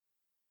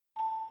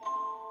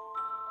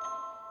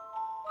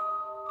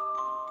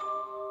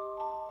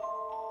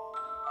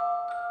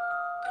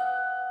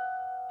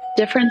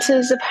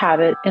Differences of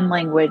habit and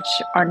language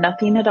are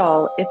nothing at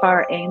all if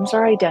our aims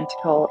are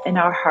identical and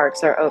our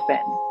hearts are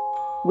open.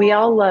 We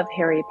all love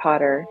Harry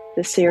Potter,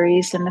 the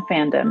series and the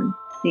fandom.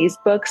 These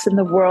books and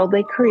the world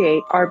they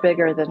create are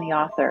bigger than the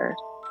author.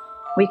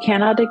 We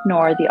cannot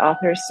ignore the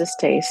author's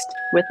distaste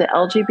with the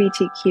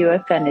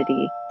LGBTQ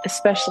affinity,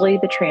 especially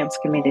the trans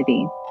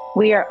community.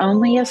 We are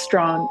only as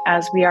strong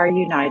as we are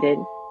united,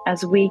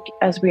 as weak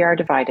as we are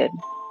divided.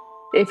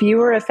 If you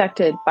were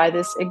affected by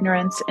this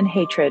ignorance and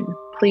hatred,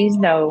 please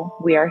know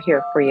we are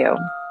here for you.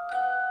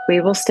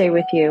 We will stay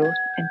with you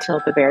until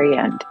the very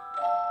end.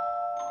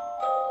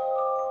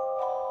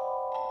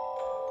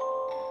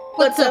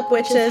 What's up,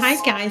 witches? Hi,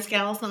 guys,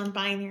 gals,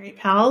 non-binary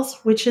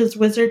pals, witches,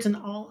 wizards, and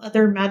all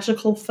other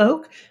magical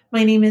folk.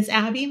 My name is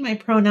Abby. My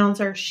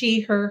pronouns are she,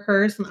 her,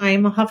 hers, and I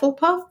am a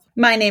Hufflepuff.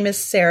 My name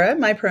is Sarah.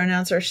 My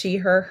pronouns are she,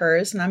 her,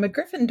 hers, and I'm a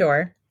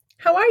Gryffindor.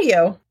 How are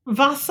you?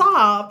 What's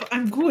up?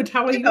 I'm good.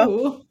 How are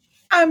you?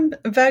 I'm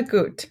very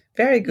good.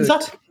 Very good.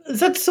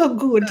 That's so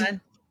good.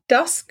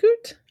 Das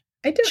gut?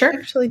 I don't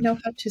actually know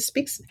how to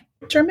speak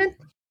German.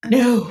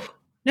 No,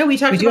 we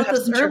talked about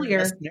this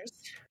earlier.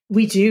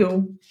 We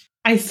do.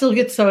 I still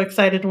get so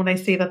excited when I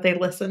see that they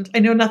listened. I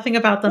know nothing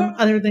about them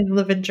other than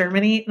live in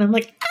Germany, and I'm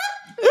like,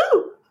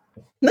 ooh,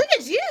 look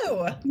at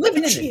you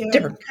living in a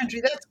different country.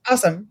 That's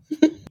awesome.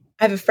 I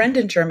have a friend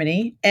in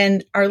Germany,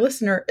 and our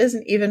listener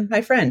isn't even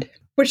my friend,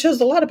 which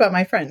shows a lot about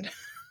my friend.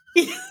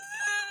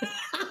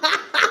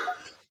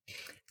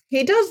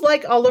 He does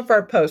like all of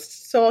our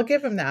posts, so I'll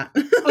give him that.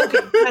 Okay,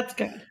 that's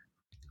good.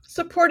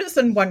 Support us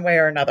in one way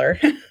or another.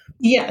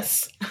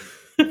 Yes.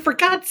 For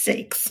God's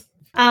sakes.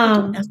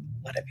 Don't ask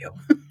one of you.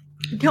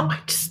 No, I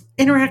just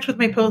interact with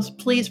my posts,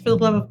 please, for the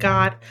love of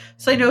God.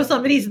 So I know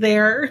somebody's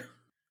there.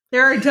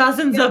 There are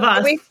dozens of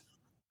us.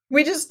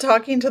 We just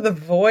talking to the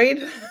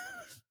void?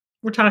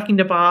 We're talking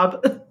to Bob.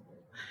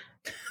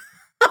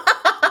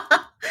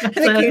 And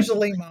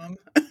occasionally Mom.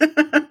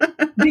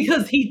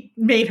 Because he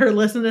made her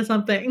listen to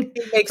something.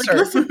 He makes her.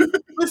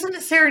 Listen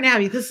to Sarah and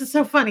Abby. This is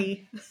so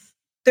funny.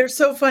 They're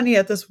so funny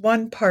at this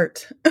one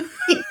part.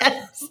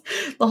 Yes.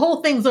 The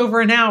whole thing's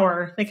over an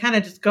hour. They kind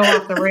of just go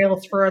off the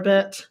rails for a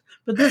bit.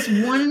 But this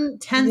 1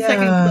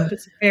 10-second clip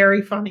is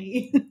very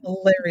funny.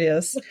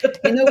 Hilarious.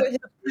 You know what his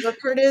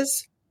favorite part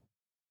is?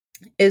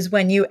 Is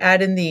when you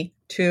add in the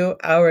 2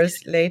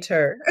 hours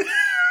later.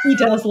 He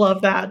does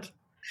love that.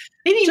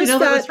 I didn't even know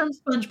that was from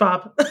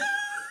SpongeBob.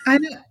 I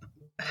know.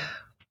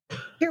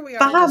 Here we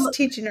are, just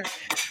teaching her.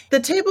 The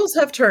tables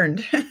have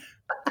turned. How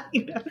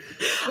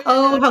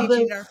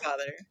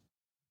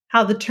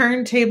the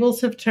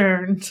turntables have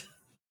turned.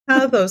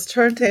 How those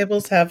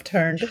turntables have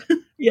turned.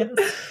 Yes.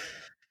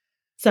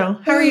 So,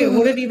 how are you?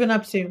 What have you been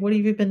up to? What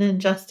have you been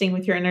ingesting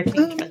with your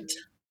entertainment?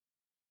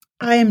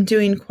 I am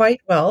doing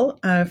quite well.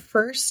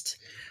 First,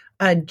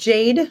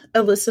 Jade,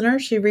 a listener,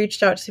 she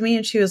reached out to me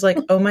and she was like,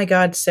 "Oh my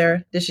God,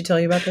 Sarah, did she tell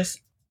you about this?"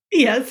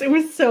 Yes, it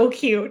was so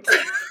cute.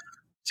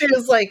 She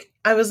was like,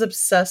 "I was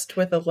obsessed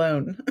with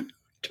Alone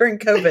during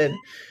COVID."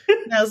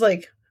 And I was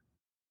like,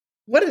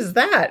 "What is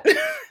that?"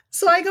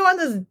 So I go on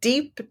this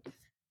deep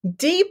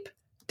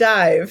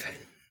dive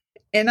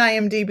in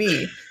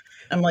IMDb.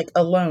 I'm like,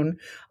 Alone.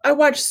 I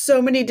watched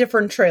so many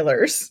different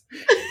trailers.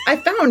 I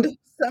found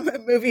some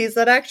movies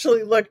that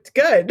actually looked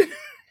good.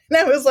 And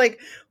I was like,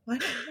 why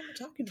don't we ever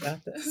talking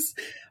about this?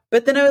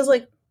 But then I was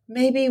like,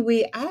 maybe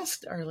we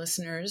asked our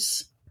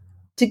listeners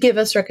to give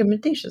us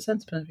recommendations.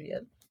 That's been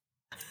it.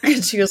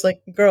 And she was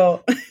like,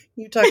 girl,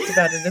 you talked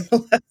about it in the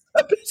last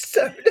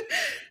episode.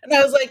 And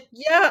I was like,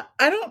 yeah,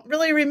 I don't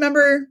really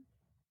remember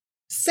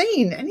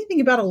saying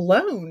anything about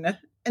Alone.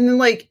 And then,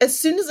 like, as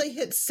soon as I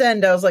hit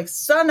send, I was like,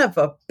 son of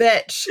a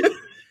bitch.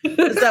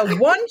 Is that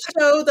one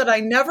show that I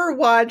never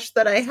watched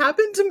that I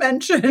happened to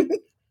mention?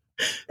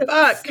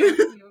 Fuck.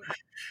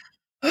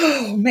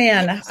 Oh,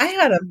 man. I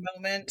had a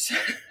moment,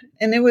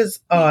 and it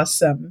was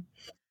awesome.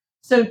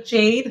 So,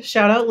 Jade,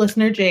 shout out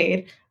listener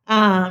Jade.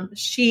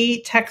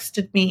 She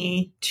texted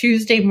me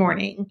Tuesday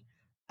morning.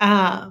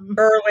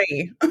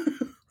 Early.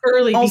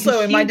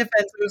 Also, in my defense,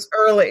 it was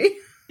early.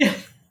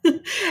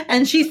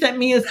 And she sent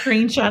me a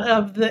screenshot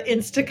of the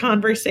Insta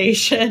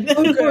conversation.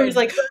 Oh, where it was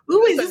like,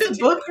 ooh, is this a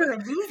book or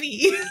a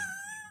movie?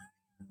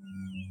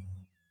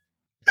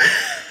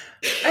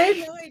 I had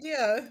no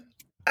idea.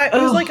 It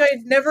was like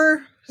I'd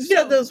never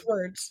said those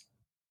words.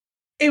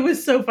 It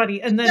was so funny.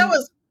 And then that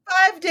was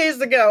 5 days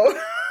ago.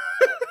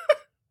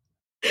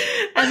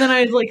 And then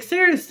I was like,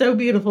 Sarah's so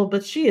beautiful,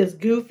 but she is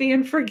goofy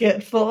and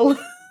forgetful.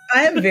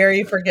 I am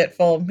very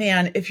forgetful.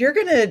 Man, if you're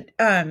going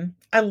to,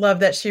 I love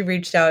that she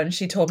reached out and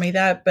she told me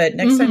that, but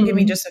next time give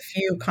me just a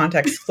few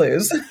context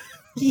clues.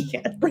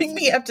 Yes. Bring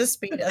me up to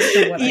speed as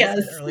to what I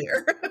said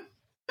earlier.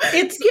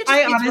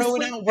 I honestly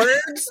throwing out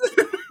words. I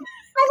don't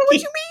know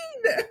what you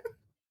mean.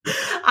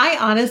 I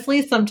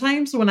honestly,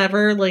 sometimes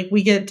whenever like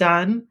we get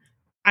done,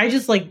 I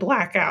just like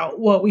black out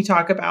what we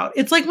talk about.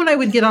 It's like when I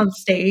would get on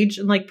stage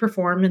and like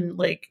perform and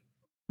like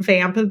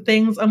vamp and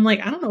things. I'm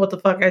like, I don't know what the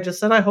fuck I just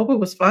said. I hope it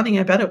was funny.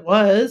 I bet it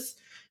was.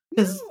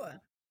 Because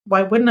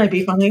why wouldn't I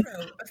be funny?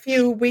 A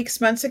few weeks,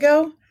 months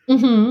ago,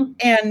 Mm-hmm.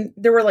 And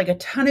there were like a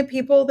ton of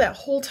people that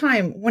whole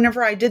time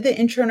whenever I did the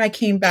intro and I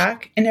came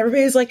back, and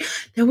everybody was like,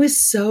 that was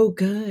so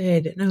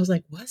good. And I was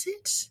like, was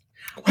it?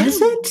 I Was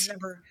don't even it?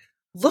 remember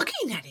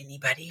looking at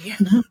anybody.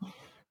 No.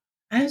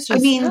 I was I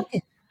just mean,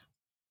 talking.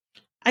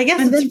 I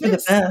guess And it's then for the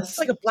this, it's best.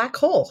 like a black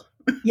hole.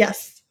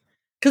 Yes.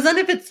 Because then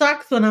if it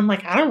sucks, then I'm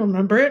like, I don't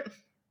remember it.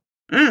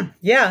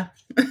 Yeah,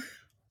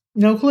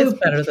 No it's clue.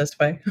 better this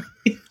way.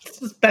 It's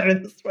just better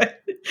this way.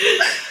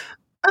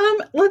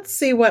 Let's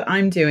see what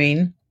I'm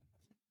doing.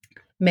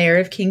 Mayor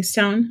of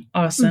Kingstown,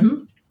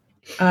 awesome.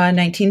 Mm-hmm.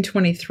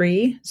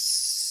 1923,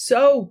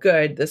 so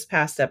good this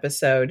past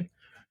episode.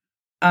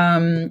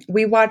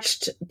 We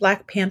watched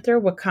Black Panther: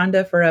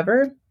 Wakanda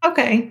Forever.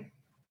 Okay.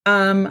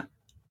 Um,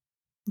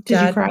 Did you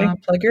Dad, cry? Mom,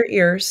 plug your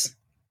ears.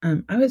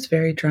 I was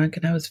very drunk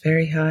and I was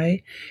very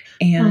high,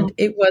 and Oh,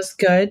 it was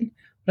good.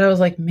 But I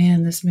was like,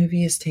 man, this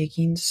movie is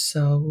taking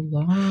so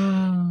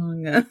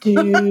long.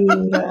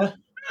 dude.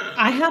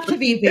 I have to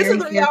be It's a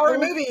very 3 hour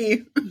careful.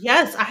 movie.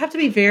 Yes, I have to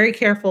be very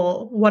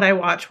careful what I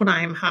watch when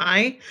I'm high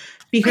I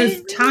because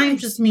didn't time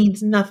realize. just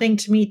means nothing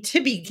to me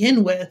to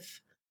begin with.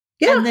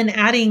 And Yeah. then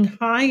adding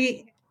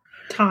high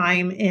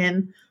time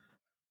in.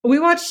 We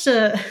watched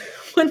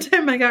one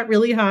time I got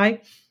really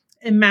high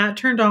and Matt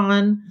turned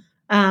on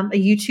a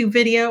YouTube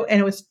video and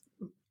it was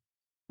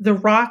The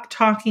Rock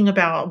talking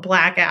about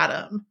Black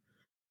Adam,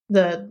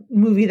 the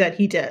movie that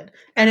he did.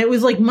 And it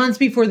was like months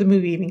before the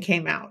movie even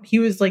came out. He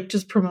was like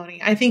just promoting.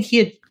 I think he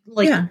had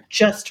like Yeah.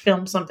 just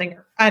filmed something.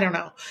 I don't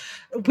know.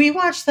 We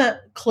watched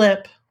that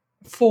clip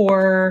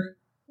for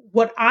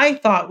what I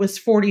thought was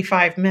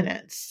 45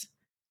 minutes.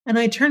 And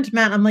I turned to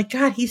Matt, I'm like,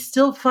 God, he's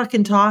still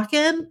fucking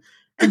talking.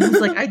 And he's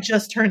like, I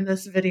just turned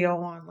this video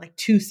on like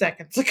 2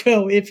 seconds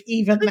ago, if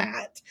even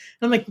that.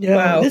 And I'm like, no,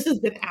 Wow. this has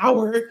been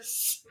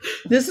hours.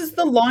 This is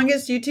the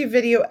longest YouTube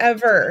video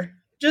ever.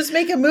 Just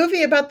make a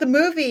movie about the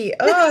movie.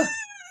 Oh,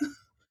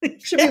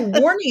 should be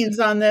warnings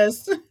on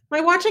this. Am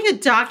I watching a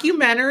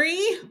documentary?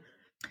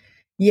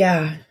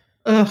 Yeah.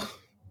 Ugh.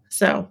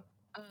 So,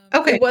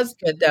 okay. It was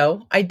good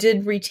though. I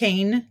did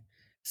retain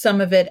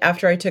some of it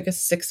after I took a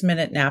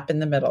 6-minute nap in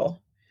the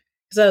middle.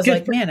 Because I was Good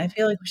like, for- man, I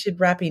feel like we should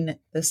wrapping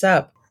this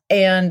up.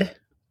 And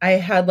I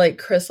had like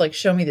Chris like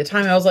show me the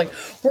time. I was like,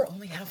 we're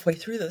only halfway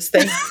through this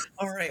thing.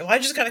 All right. Well, I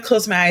just gotta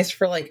close my eyes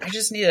for like I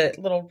just need a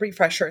little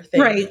refresher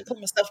thing. Right. Pull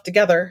myself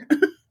together.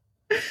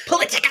 Pull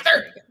it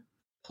together.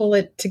 Pull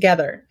it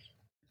together.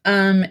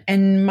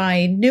 And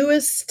my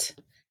newest,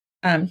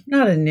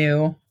 not a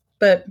new,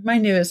 but my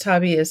newest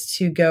hobby is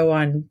to go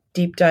on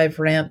deep dive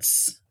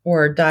rants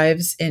or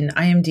dives in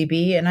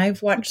IMDb. And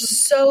I've watched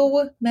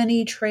so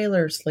many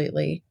trailers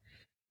lately.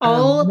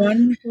 All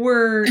One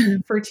were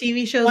for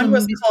TV shows one and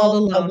was movies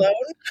called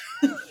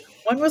Alone.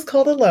 One was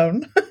called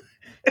Alone.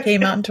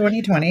 Came out in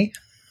 2020.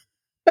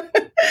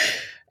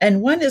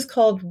 And one is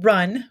called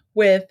Run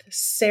with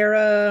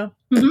Sarah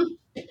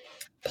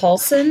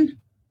Paulson.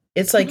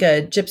 It's like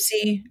a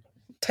gypsy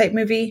type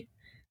movie.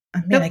 Oh,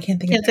 man, Nope, I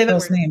can't think can't of say that that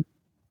girl's word. name.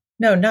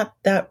 No, not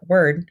that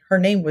word. Her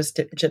name was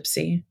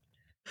Gypsy.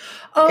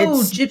 Oh,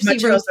 It's Gypsy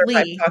Much Rose House Are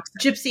Lee. Toxic.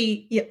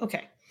 Gypsy, yeah,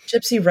 okay.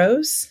 Gypsy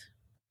Rose?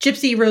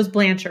 Gypsy Rose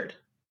Blanchard.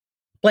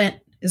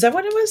 Is that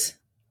what it was?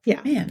 Yeah.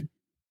 Man.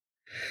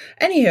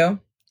 Anywho,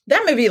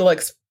 that movie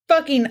looks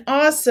fucking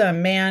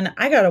awesome, man.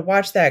 I gotta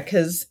watch that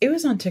because it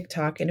was on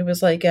TikTok and it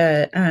was like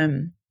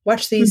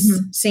watch these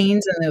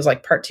scenes and it was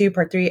like part 2,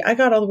 part 3. I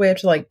got all the way up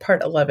to like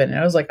part 11 and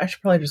I was like, I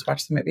should probably just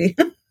watch the movie.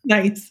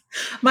 Nice.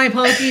 My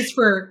apologies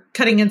for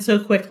cutting in so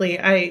quickly.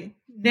 I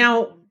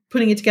now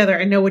putting it together,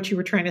 I know what you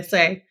were trying to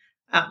say.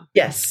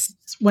 Yes.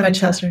 When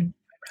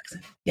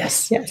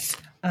Yes. Yes.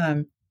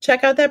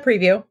 Check out that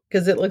preview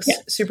because it looks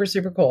super,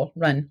 super cool.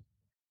 Run.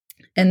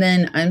 And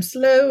then I'm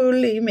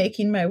slowly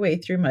making my way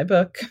through my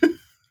book.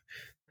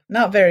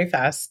 Not very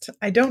fast.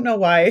 I don't know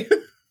why.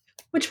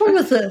 Which one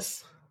was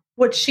this?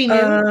 What She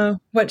Knew?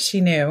 What She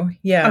Knew.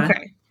 Yeah.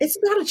 Okay. It's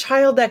about a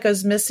child that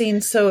goes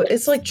missing. So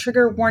it's like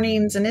trigger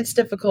warnings and it's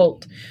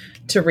difficult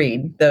to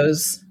read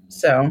those.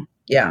 So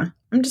yeah,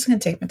 I'm just going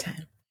to take my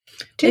time.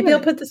 Maybe I'll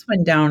put this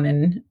one down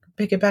and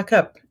pick it back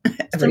up.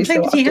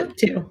 Sometimes you have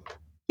to.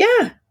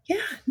 Yeah. Yeah.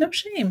 No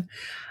shame.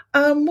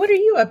 What are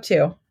you up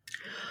to?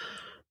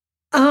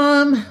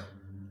 I'm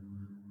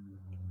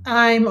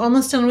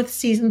almost done with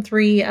season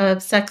 3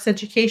 of Sex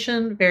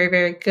Education. Very,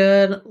 very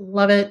good.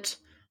 Love it.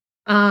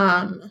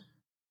 Every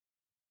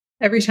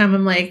time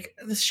I'm like,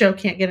 this show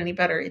can't get any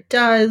better, it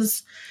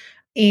does.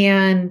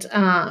 And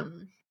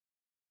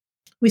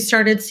we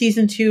started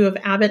season 2 of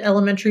Abbott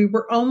Elementary.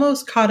 We're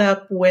almost caught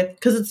up with,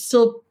 because it's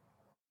still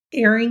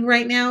airing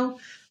right now.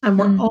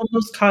 We're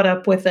almost caught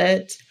up with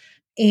it.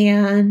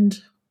 And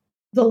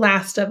The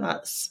Last of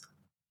Us,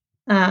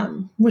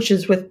 which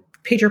is with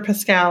Pedro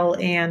Pascal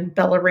and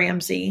Bella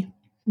Ramsey.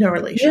 No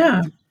relation.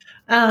 Yeah.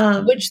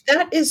 Which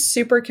that is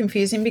super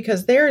confusing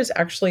because there is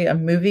actually a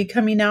movie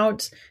coming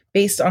out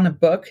based on a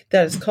book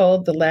that is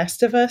called The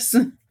Last of Us.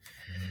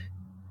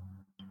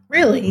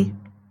 Really?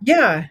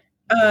 Yeah.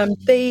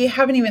 They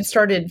haven't even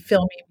started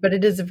filming, but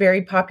it is a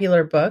very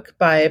popular book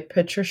by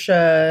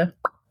Patricia.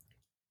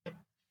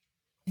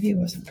 Maybe it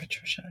wasn't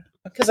Patricia.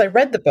 Because I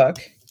read the book.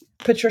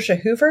 Patricia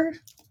Hoover?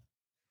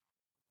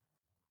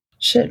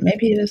 Shit,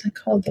 maybe it isn't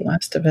called The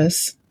Last of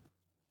Us.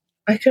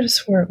 I could have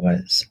swore it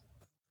was.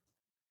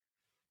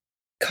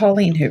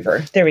 Colleen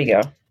Hoover. There we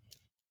go.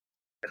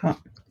 God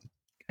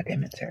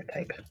damn it, Sarah,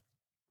 type.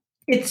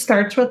 It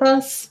starts with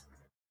us.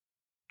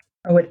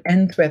 Oh, it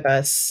ends with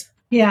us.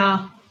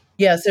 Yeah.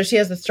 Yeah, so she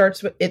has it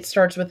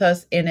starts with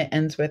us and it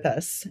ends with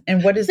us.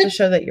 And what is the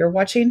show that you're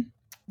watching?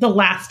 The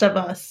Last of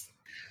Us.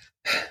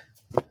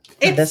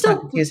 That's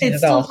not confusing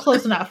it's at all. still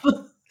close enough.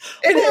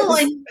 It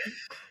is.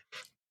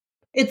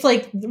 It's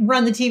like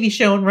run the TV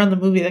show and run the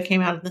movie that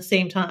came out at the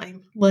same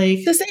time.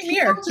 Like The same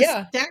year.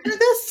 Yeah. Stagger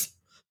this?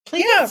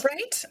 Please? Yeah,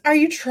 right? Are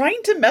you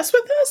trying to mess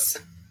with us?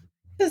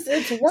 Because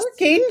it's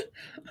working.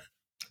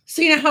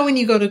 So you know how when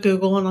you go to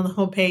Google and on the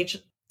homepage,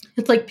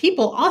 it's like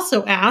people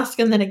also ask,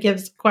 and then it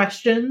gives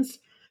questions.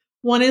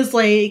 One is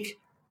like,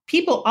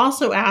 people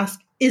also ask,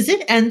 is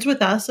it ends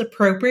with us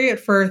appropriate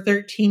for a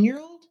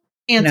 13-year-old?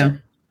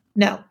 Answer,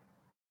 no.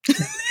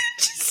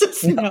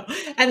 Just no.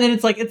 And then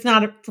it's like, it's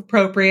not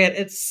appropriate.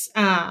 It's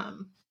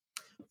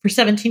for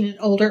 17 and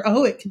older.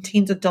 Oh, it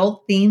contains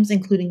adult themes,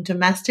 including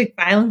domestic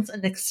violence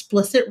and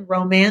explicit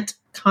romance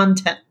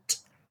content.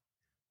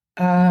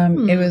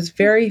 It was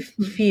very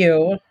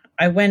few.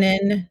 I went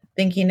in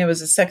thinking it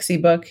was a sexy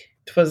book.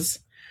 It was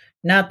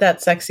not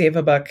that sexy of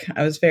a book.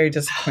 I was very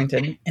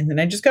disappointed. And then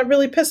I just got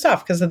really pissed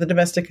off because of the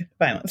domestic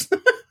violence.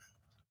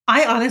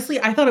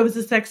 I thought it was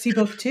a sexy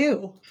book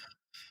too.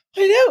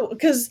 I know,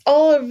 because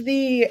all of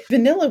the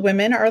vanilla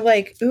women are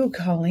like, ooh,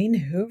 Colleen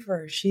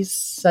Hoover, she's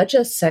such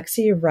a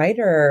sexy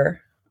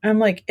writer. I'm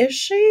like, is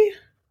she?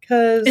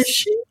 Because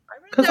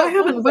I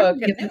haven't read book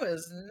and it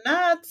was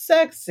not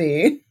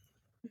sexy.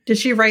 Did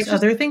she write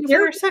other things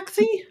that are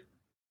sexy?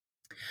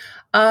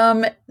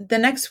 The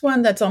next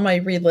one that's on my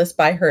read list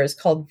by her is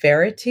called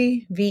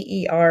Verity,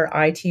 Verity.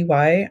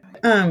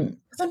 I'm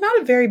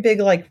not a very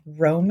big like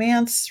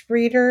romance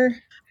reader.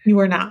 You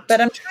are not.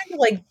 But I'm trying to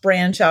like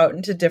branch out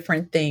into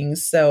different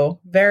things. So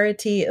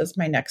Verity is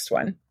my next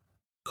one.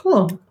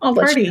 Cool. I'll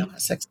let you know how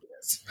sexy it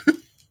is.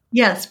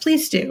 Yes,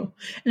 please do.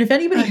 And if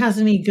anybody has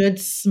any good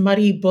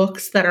smutty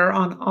books that are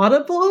on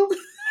Audible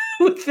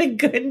with a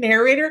good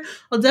narrator,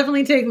 I'll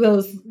definitely take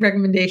those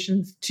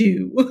recommendations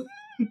too.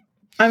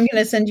 I'm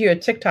going to send you a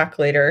TikTok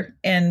later.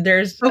 And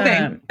there's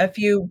a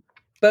few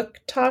book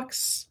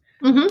talks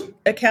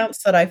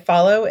accounts that I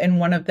follow.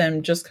 And one of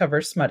them just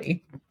covers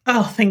smutty.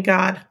 Oh, thank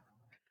God.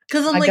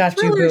 Because I'm like,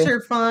 thrillers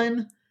are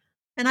fun,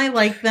 and I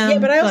like them. Yeah,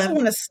 but I also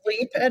want to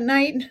sleep at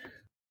night.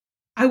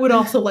 I would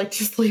also like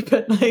to sleep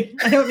at night.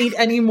 I don't need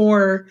any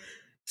more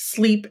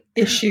sleep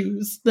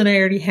issues than I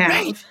already have.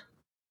 Right.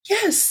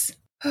 Yes.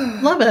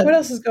 Love it. What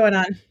else is going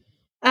on?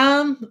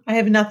 I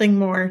have nothing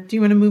more. Do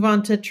you want to move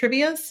on to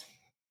trivias?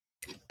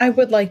 I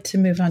would like to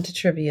move on to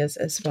trivias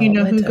as well. Do you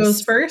know who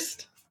goes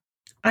first?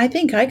 I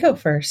think I go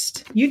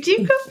first. You do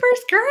go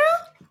first,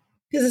 girl?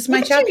 Because it's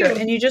my chapter,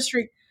 and you just...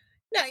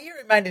 No, you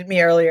reminded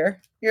me earlier.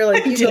 You're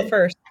like, you go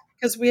first.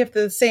 Because we have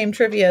the same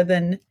trivia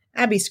than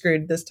Abby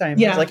screwed this time.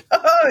 Yeah. I was like,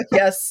 oh,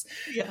 yes.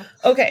 Yeah.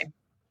 Okay.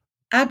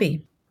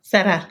 Abby.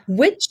 Sarah.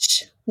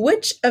 Which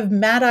of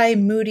Mad-Eye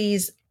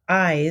Moody's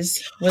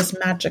eyes was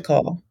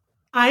magical?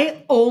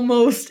 I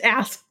almost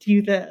asked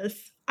you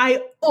this.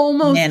 I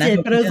almost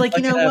did, but I was like,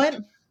 you know what?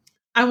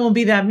 I won't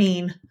be that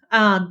mean.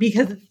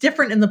 Because it's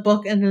different in the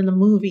book and in the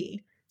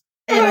movie.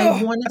 And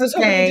I want to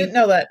say... you didn't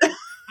know that.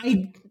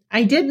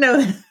 I did know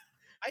that.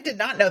 I did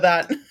not know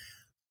that.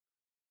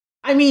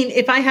 I mean,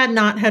 if I had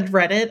not had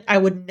read it, I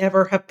would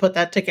never have put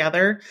that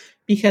together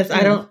because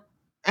I don't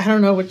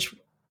know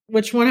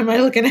which one am I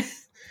looking at?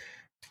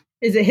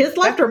 Is it his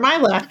left or my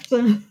left?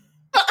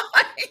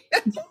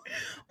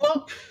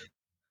 Well,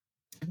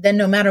 then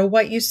no matter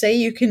what you say,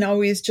 you can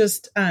always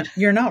just,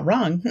 you're not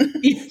wrong.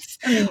 Yes.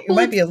 I mean, you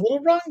might be a little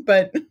wrong,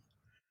 but.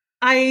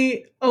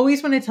 I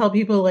always want to tell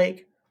people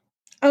like,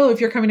 oh, if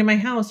you're coming to my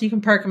house, you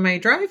can park in my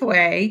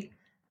driveway.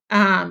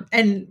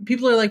 And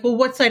people are like, well,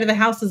 what side of the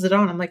house is it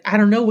on? I'm like, I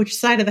don't know. Which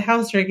side of the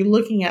house are you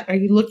looking at? Are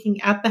you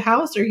looking at the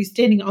house or are you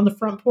standing on the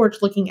front porch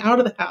looking out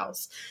of the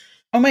house?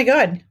 Oh my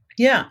God.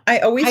 Yeah. I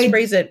always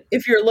phrase it.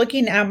 If you're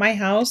looking at my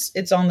house,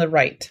 it's on the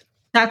right.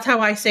 That's how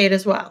I say it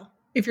as well.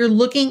 If you're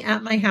looking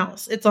at my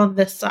house, it's on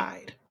this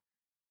side.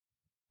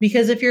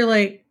 Because if you're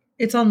like,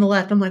 it's on the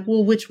left, I'm like,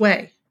 well, which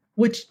way?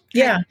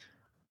 Yeah.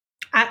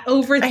 I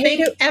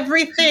overthink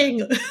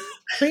everything.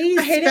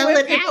 Please spell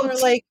it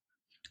out. Like,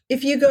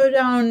 if you go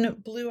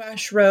down Blue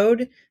Ash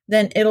Road,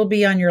 then it'll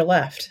be on your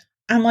left.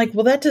 I'm like,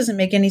 well, that doesn't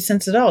make any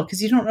sense at all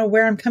because you don't know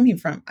where I'm coming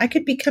from. I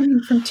could be coming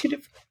from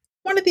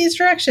one of these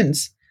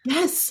directions.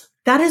 Yes,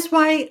 that is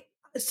why.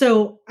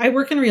 So I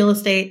work in real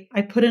estate.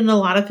 I put in a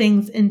lot of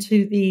things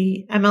into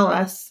the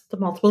MLS, the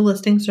Multiple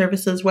Listing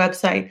Services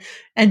website,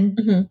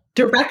 and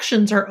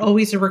directions are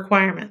always a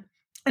requirement.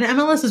 And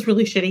MLS is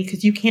really shitty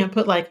because you can't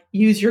put like,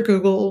 use your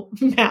Google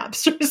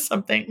Maps or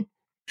something.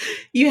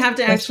 You have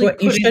to actually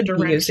put in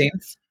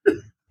directions.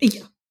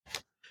 Yeah.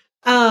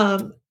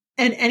 And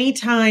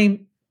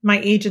anytime my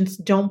agents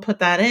don't put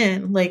that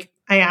in, like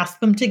I ask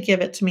them to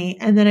give it to me.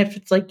 And then if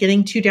it's like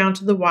getting too down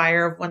to the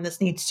wire of when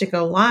this needs to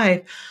go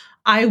live,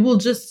 I will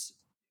just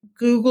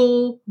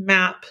Google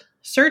map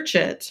search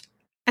it.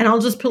 And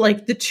I'll just put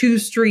like the two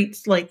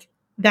streets, like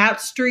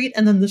that street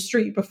and then the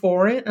street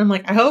before it. And I'm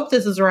like, I hope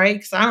this is right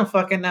because I don't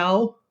fucking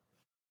know.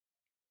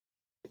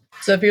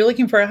 So if you're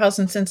looking for a house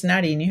in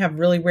Cincinnati and you have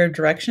really weird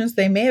directions,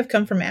 they may have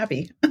come from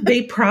Abby.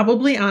 They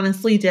probably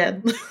honestly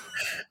did. But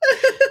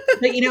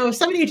if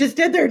somebody just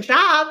did their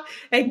job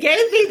and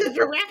gave me the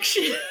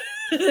direction.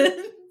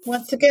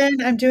 Once again,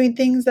 I'm doing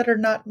things that are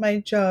not my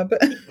job.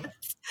 And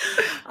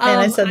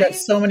I said that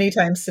so many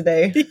times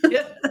today.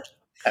 Yeah.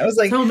 I was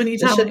like, so many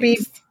this times.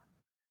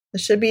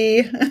 should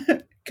be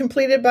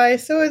completed by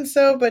so and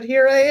so, but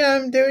here I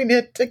am doing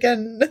it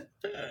again.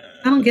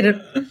 I don't get it.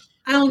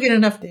 I don't get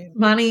enough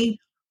money.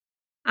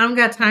 I don't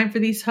got time for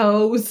these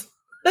hoes.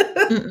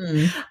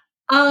 I'm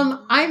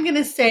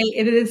gonna say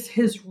it is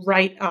his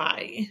right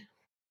eye.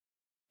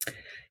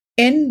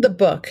 In the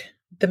book,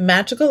 the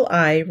magical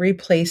eye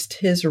replaced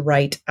his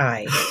right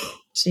eye.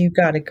 So you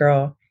got it,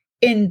 girl.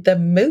 In the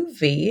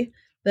movie,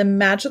 the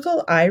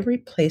magical eye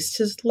replaced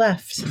his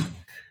left.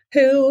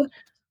 Who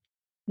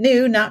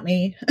knew? Not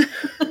me.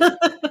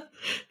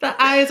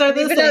 The eyes are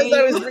the Even same. as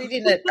I was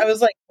reading it, I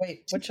was like,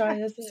 wait, which eye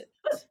is it?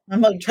 I'm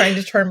like trying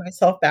to turn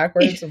myself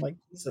backwards. I'm like,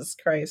 Jesus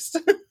Christ.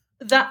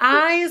 The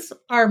eyes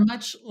are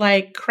much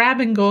like Crab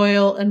and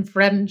Goyle and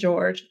Fred and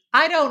George.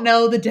 I don't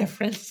know the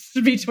difference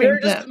between They're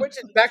just them.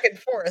 switching back and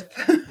forth.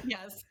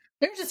 Yes.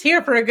 They're just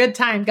here for a good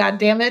time, God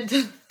damn it.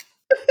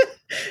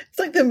 It's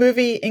like the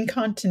movie In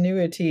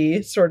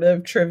Continuity sort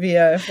of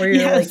trivia where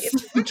you're like, if you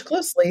watch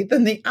closely,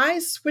 then the eye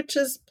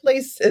switches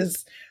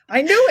places.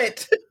 I knew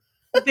it.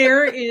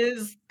 There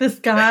is this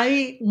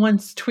guy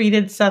once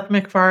tweeted Seth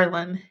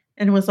MacFarlane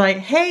and was like,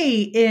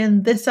 hey,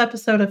 in this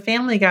episode of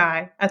Family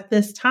Guy at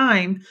this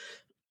time,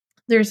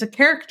 there's a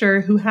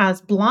character who has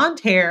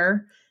blonde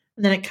hair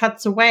and then it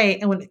cuts away.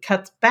 And when it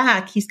cuts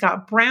back, he's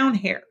got brown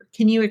hair.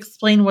 Can you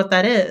explain what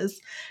that is?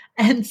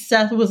 And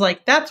Seth was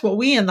like, that's what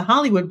we in the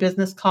Hollywood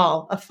business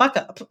call a fuck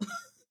up.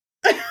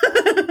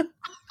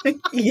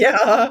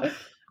 Yeah,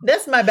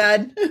 that's my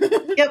bad.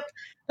 Yep.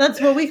 That's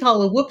what we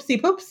call a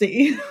whoopsie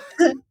poopsie.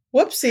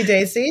 Whoopsie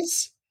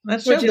daisies.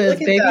 That's Would you showbiz,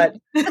 look at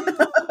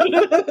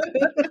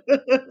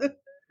that?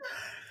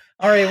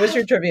 All right, what's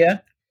your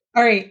trivia?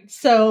 All right,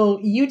 so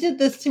you did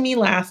this to me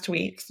last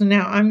week, so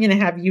now I'm going to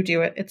have you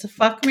do it. It's a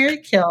fuck, marry,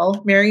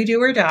 kill, marry,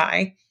 do, or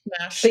die.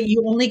 Smash. But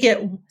you only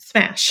get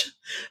smash.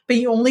 But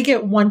you only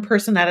get one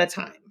person at a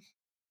time.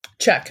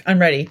 Check. I'm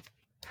ready.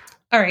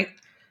 All right.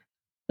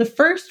 The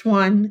first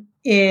one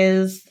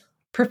is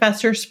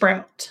Professor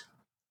Sprout.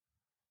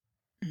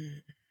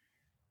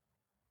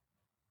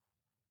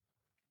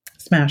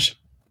 Smash.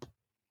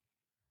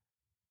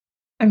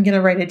 I'm going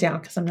to write it down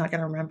because I'm not going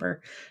to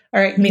remember.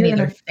 All right. Me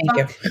neither. Thank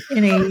you.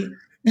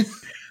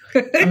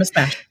 I'm a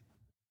smash.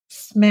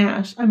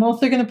 Smash. I'm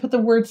also going to put the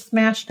word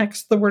smash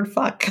next to the word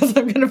fuck because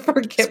I'm going to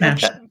forget.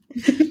 Smash. So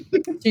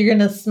you're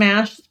going to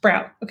smash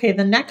Sprout. Okay.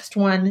 The next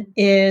one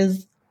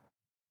is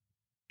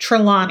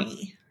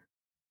Trelawney.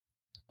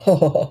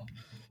 Oh,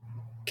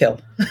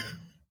 kill.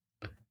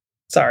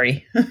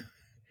 Sorry.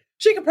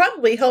 She could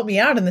probably help me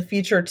out in the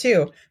future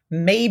too.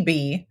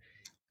 Maybe.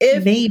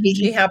 If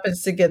she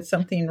happens to get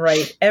something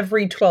right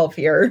every 12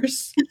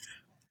 years.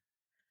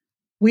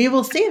 We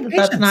will see that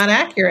that's not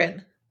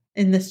accurate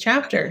in this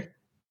chapter.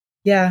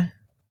 Yeah.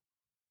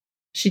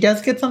 She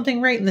does get something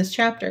right in this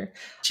chapter.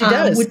 She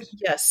does.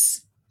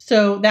 Yes.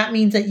 So that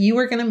means that you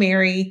are going to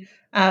marry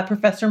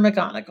Professor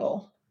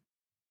McGonagall.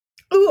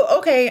 Ooh,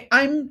 okay.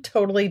 I'm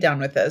totally down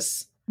with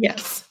this.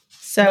 Yes.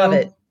 So love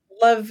it.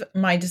 Love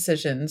my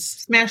decisions.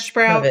 Smash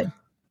Sprout. Love it.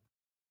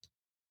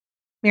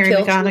 Marry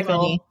Kill McGonagall.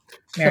 Trelawney.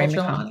 Marry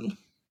Trelawney.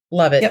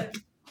 Love it. Yep.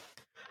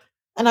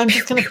 And I'm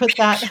just going to put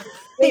that.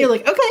 You're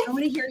like, okay. I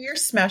want to hear your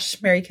smash,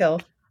 marry,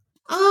 kill.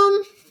 Are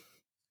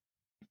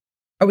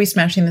we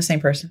smashing the same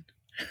person?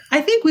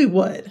 I think we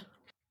would.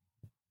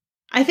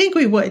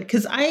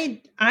 Because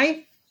I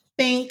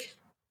think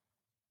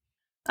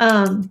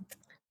I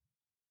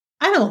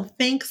don't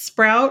think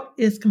Sprout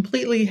is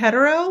completely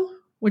hetero,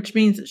 which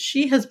means that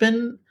she has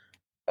been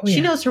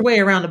she knows her way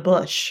around a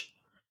bush.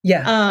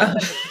 Yeah.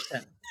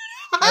 100%.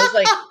 I was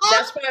like,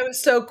 that's why I was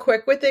so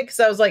quick with it, because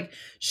I was like,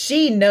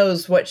 she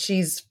knows what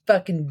she's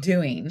fucking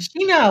doing.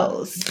 She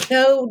knows.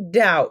 No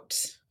doubt.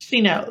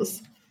 She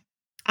knows.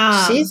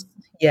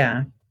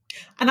 Yeah.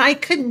 And I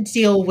couldn't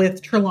deal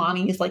with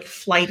Trelawney's like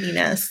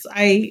flightiness.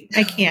 I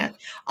can't.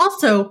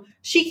 Also,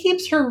 she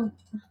keeps her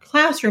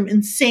classroom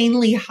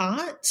insanely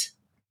hot,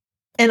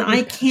 and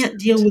I can't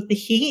deal with the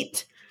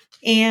heat.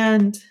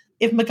 And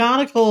if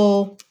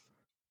McGonagall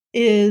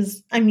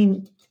is,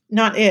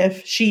 not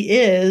if, she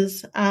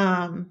is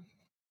an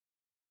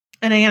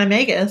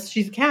animagus,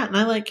 she's a cat, and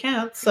I like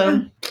cats,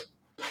 so.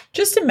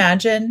 Just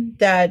imagine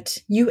that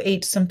you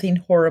ate something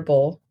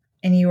horrible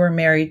and you were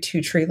married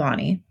to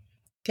Trelawney.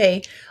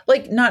 Okay.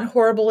 Like, not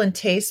horrible in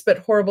taste, but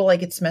horrible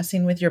like it's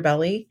messing with your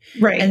belly.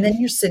 Right. And then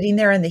you're sitting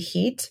there in the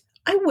heat.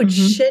 I would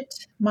shit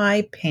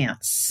my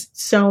pants.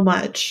 So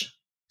much.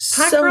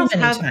 Hot so girls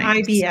many have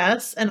times.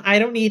 IBS, and I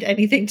don't need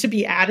anything to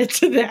be added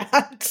to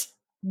that.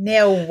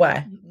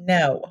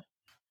 No.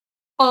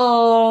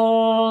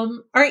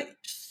 All right.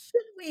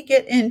 Should we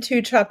get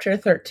into chapter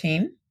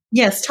 13?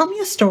 Yes, tell me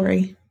a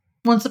story.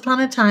 Once upon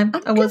a time,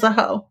 I was a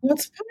hoe.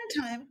 Once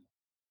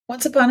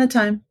upon a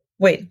time.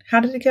 Wait, how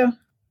did it go?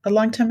 A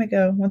long time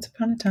ago. Once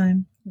upon a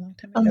time.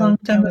 A long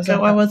time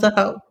ago, I was a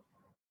hoe.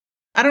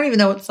 I don't even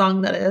know what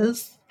song that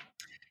is.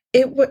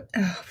 It would.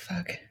 Oh,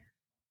 fuck.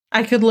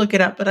 I could look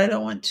it up, but I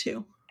don't want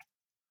to.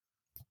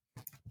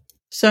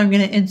 So I'm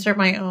going to insert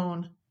my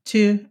own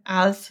to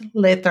as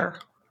later.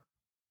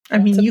 I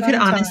mean, you could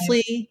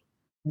honestly.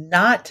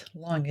 Not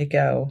long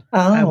ago,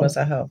 I was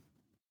a hoe.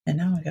 And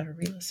now I got to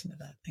re-listen to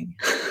that thing.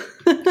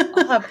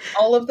 I'll have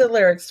all of the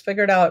lyrics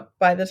figured out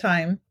by the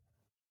time.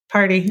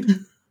 Party.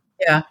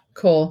 Yeah,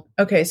 cool.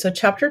 Okay, so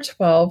chapter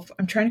 12,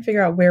 I'm trying to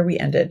figure out where we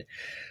ended.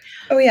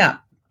 Oh, yeah.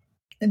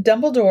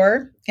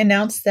 Dumbledore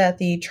announced that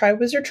the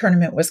Triwizard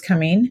Tournament was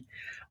coming.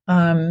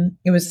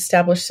 It was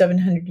established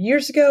 700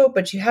 years ago,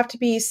 but you have to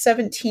be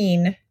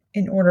 17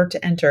 in order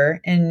to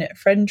enter. And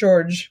Fred and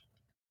George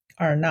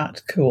are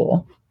not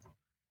cool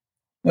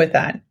with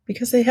that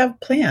because they have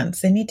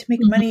plans. They need to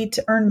make money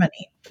to earn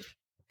money.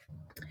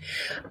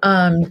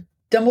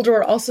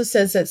 Dumbledore also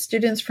says that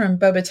students from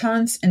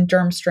Beauxbatons and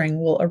Durmstrang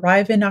will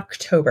arrive in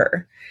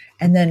October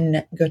and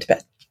then go to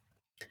bed.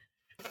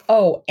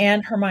 Oh,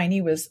 and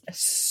Hermione was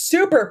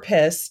super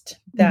pissed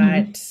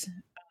that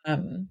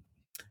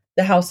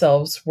the house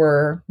elves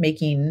were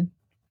making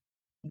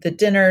the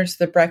dinners,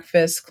 the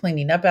breakfast,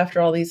 cleaning up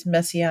after all these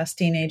messy ass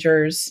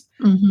teenagers.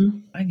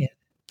 I get it.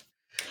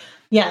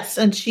 Yes,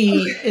 and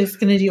she is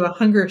going to do a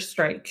hunger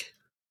strike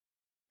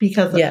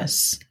because of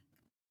this.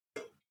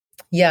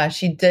 Yeah,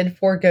 she did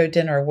forego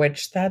dinner,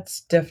 which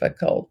that's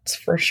difficult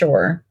for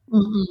sure.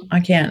 I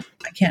can't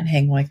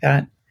hang like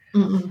that.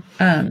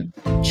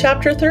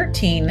 Chapter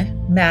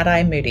 13,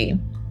 Mad-Eye Moody.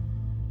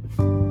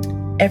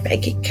 Everybody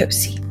get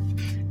cozy.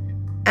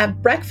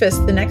 At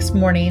breakfast the next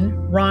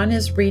morning, Ron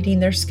is reading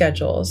their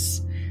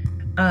schedules.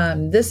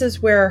 This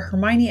is where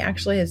Hermione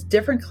actually has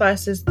different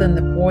classes than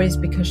the boys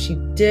because she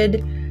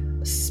did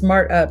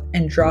smart up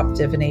and drop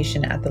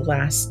divination at the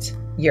last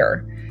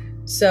year.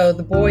 So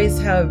the boys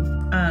have,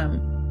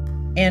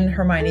 and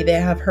Hermione, they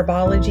have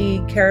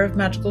herbology, care of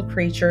magical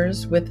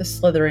creatures with the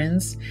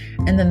Slytherins,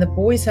 and then the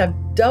boys have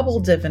double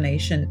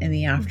divination in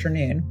the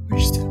afternoon,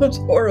 which sounds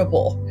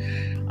horrible.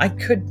 I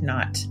could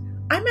not.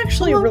 I'm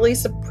actually really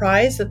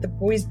surprised that the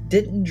boys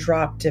didn't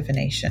drop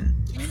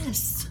divination.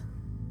 Yes.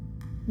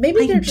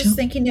 Maybe they're just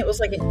thinking it was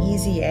like an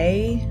easy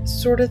A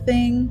sort of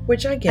thing,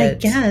 which I get. I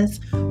guess.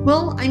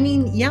 Well, I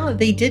mean, yeah,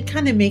 they did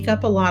kind of make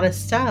up a lot of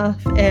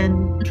stuff,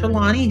 and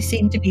Trelawney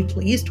seemed to be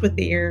pleased with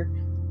their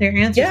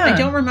answers. Yeah. I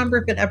don't remember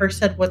if it ever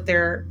said what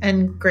their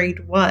end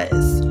grade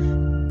was,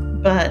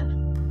 but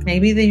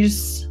maybe they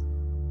just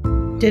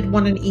did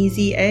want an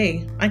easy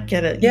A. I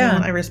get it. Yeah.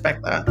 I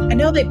respect that. I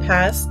know they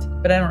passed,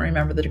 but I don't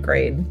remember the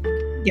grade.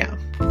 Yeah.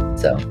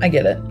 So I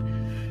get it.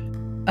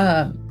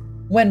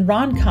 When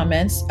Ron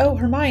comments, "Oh,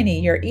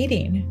 Hermione, you're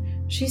eating,"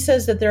 she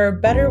says that there are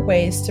better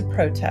ways to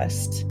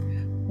protest,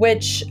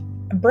 which,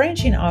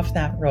 branching off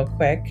that real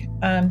quick,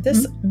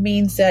 this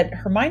means that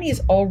Hermione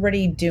is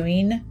already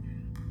doing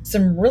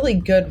some really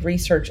good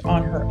research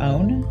on her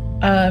own.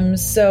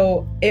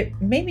 So it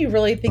made me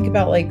really think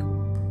about, like,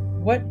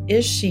 what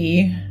is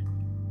she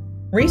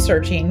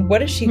researching?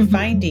 What is she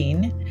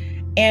finding?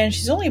 And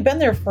she's only been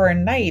there for a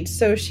night.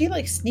 So is she,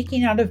 like,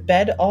 sneaking out of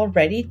bed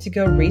already to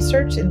go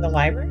research in the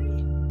library?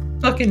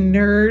 Fucking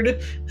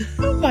nerd.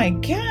 Oh my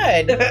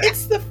God.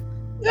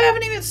 You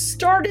haven't even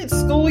started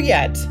school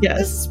yet. Yes.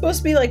 This is supposed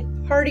to be like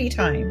party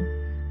time.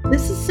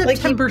 This is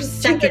September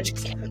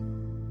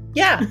 2nd.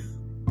 Yeah.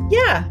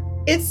 Yeah.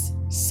 It's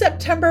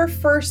September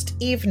 1st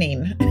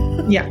evening.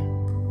 Yeah.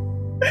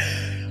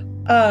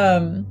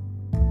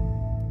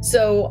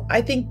 So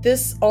I think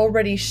this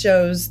already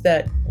shows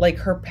that, like,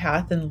 her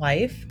path in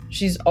life,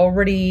 she's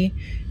already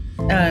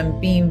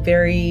being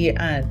very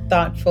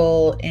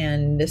thoughtful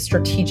and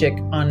strategic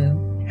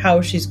on how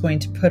she's going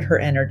to put her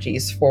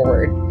energies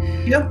forward.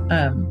 Yep.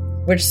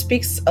 Which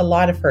speaks a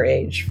lot of her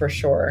age, for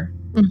sure.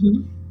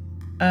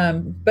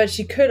 But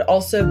she could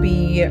also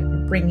be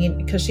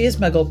bringing, because she is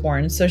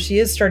Muggle-born, so she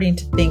is starting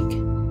to think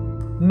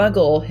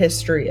Muggle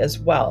history as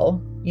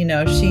well. You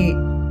know, she,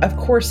 of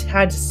course,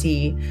 had to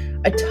see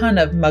a ton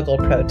of Muggle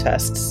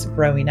protests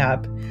growing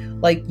up.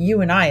 Like, you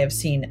and I have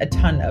seen a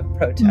ton of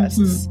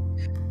protests.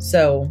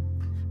 So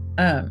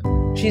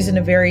she's in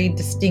a very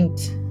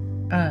distinct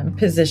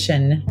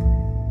position,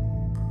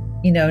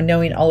 you know,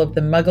 knowing all of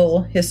the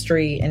Muggle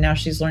history, and now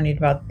she's learning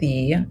about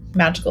the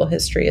magical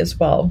history as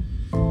well.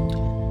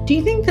 Do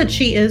you think that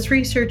she is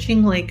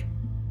researching, like,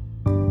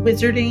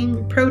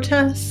 wizarding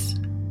protests?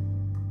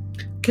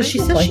 Because she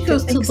says she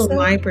goes to the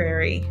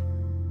library,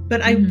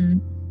 but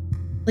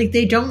like,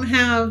 they don't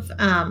have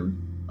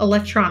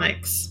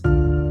electronics.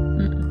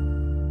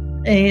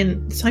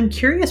 And so I'm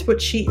curious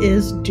what she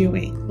is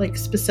doing, like,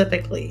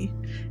 specifically.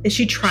 Is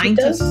she trying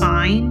to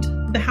find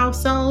the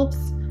house elves?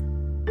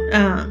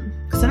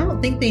 Because I don't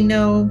don't think they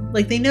know,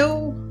 like they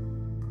know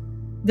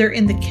they're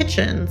in the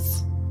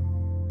kitchens,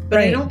 but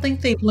I Right. don't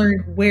think they've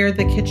learned where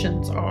the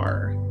kitchens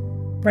are.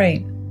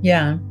 Right.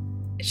 Yeah.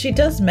 She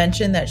does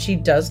mention that she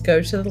does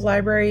go to the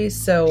library,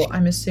 so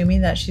I'm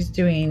assuming that she's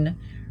doing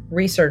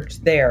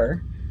research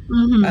there.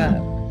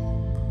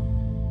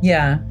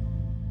 Yeah.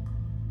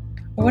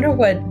 I wonder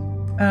what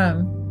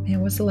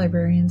what's the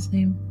librarian's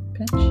name?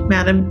 Pinch?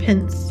 Madam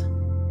Pince.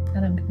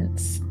 Madam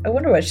Pince. I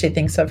wonder what she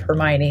thinks of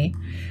Hermione.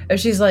 If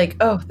she's like,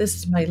 oh, this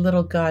is my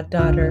little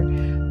goddaughter,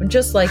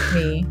 just like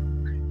me.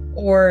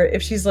 Or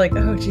if she's like,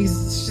 oh,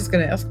 Jesus, she's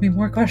going to ask me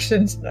more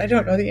questions that I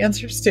don't know the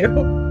answers to.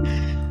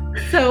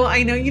 So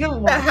I know you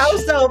don't watch. The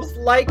house elves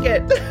like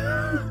it.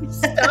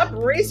 Stop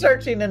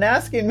researching and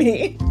asking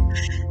me.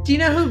 Do you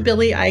know who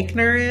Billy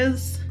Eichner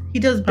is? He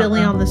does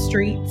Billy on the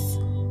Streets.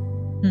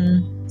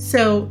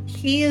 So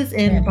he is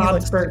in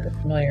Bob's Burgers.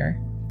 Familiar.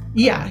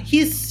 Yeah,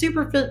 he's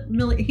super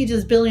familiar. He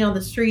does Billy on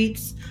the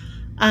Streets.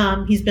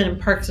 He's been in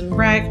Parks and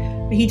Rec.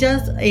 He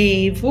does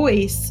a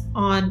voice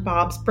on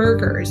Bob's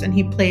Burgers, and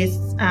he plays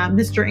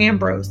Mr.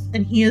 Ambrose,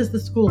 and he is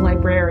the school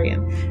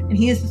librarian. And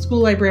he is the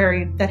school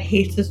librarian that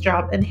hates his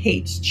job and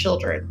hates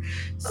children.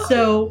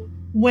 So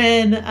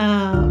when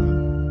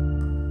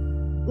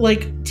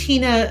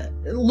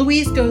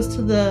Louise goes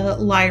to the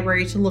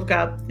library to look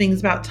up things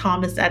about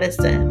Thomas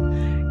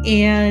Edison,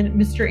 and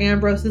Mr.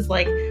 Ambrose is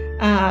like,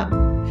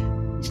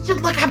 you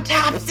should look up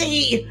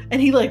Topsy,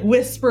 and he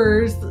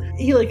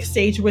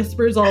stage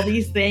whispers all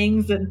these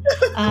things, and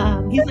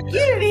he's like, you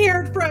didn't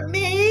hear it from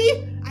me,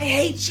 I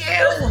hate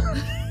you.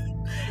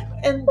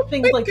 And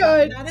things like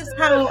that. That is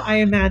how I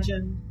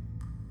imagine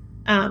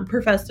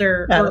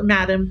Professor or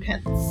Madam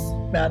Pince.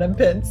 Madam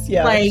Pince,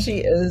 yeah, like, she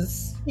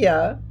is,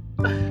 yeah,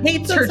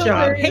 hates her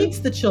job, hates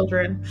the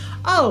children.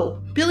 Oh,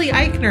 Billy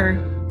Eichner,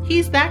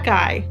 he's that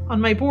guy on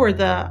my board.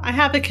 I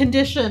have a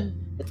condition.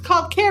 It's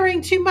called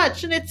caring too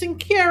much, and it's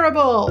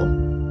incurable.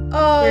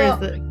 Oh, where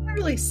is it? I can't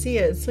really see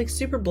it. It's like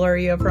super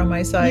blurry over on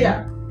my side.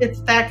 Yeah, it's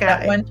that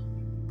guy. That one.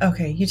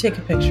 Okay, you take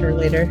a picture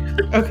later.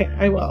 Okay,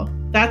 I will.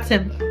 That's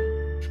him.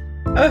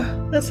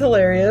 Oh, that's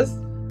hilarious.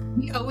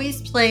 He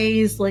always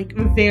plays like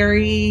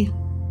very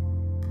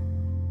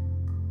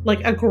like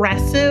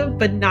aggressive,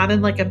 but not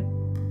in like a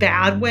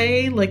bad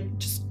way. Like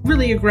just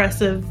really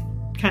aggressive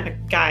kind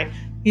of guy.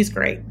 He's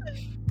great.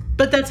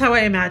 But that's how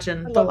I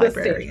imagine the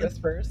librarian.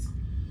 Whispers.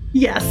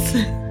 Yes.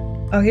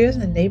 Oh, he was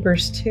in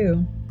Neighbors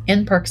too,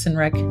 and Parks and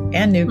Rec,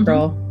 and New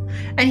Girl.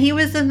 And he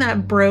was in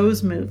that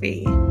Bros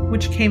movie,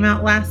 which came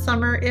out last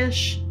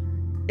summer-ish.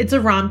 It's a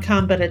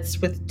rom-com, but it's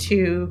with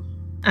two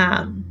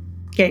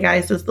gay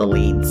guys as the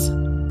leads.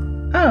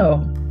 Oh,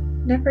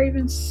 never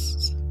even.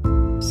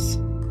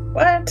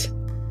 What?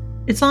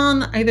 It's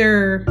on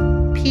either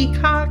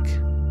Peacock.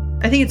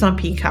 I think it's on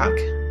Peacock.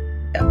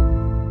 Yeah.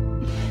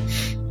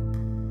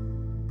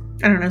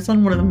 I don't know. It's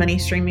on one of the many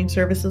streaming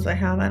services I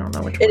have. I don't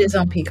know which one. It is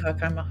on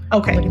Peacock. I'm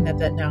looking at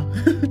that now.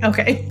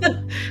 Okay.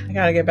 I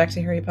gotta get back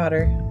to Harry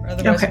Potter.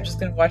 Otherwise, I'm just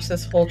gonna watch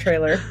this whole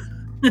trailer.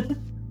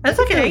 That's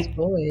okay. Those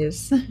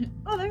boys.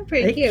 Oh, they're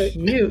pretty cute.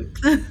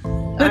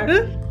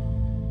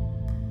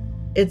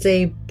 It's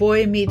a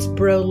boy meets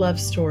bro love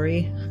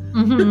story.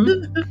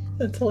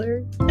 That's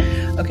hilarious.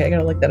 Okay, I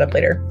gotta look that up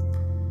later.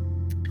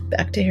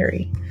 Back to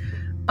Harry.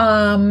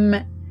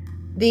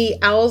 The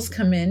owls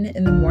come in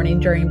the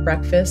morning during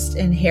breakfast,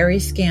 and Harry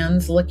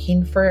scans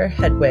looking for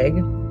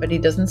Hedwig, but he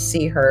doesn't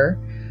see her.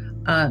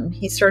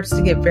 He starts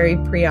to get very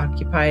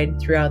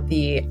preoccupied throughout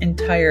the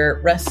entire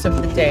rest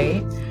of the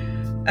day.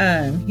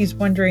 He's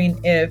wondering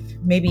if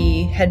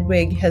maybe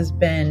Hedwig has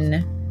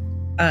been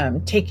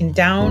taken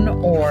down,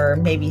 or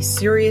maybe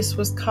Sirius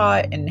was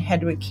caught and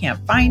Hedwig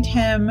can't find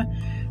him.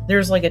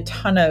 There's like a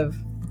ton of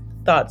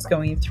thoughts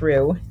going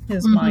through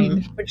his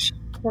mind, which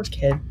poor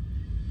kid.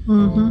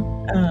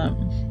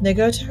 They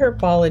go to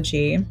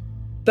herbology.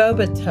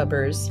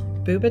 Booba-tubbers.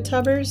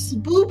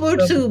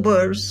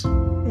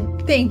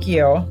 Thank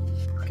you.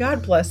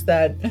 God bless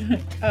that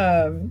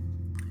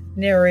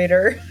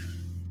narrator,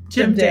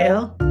 Jim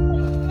Dale.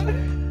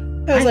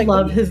 I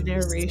love like, his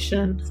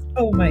narration.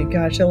 Oh my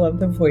gosh, I love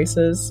the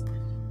voices.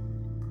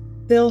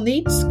 They'll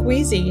need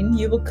squeezing.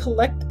 You will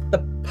collect the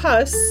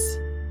pus.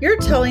 You're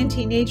telling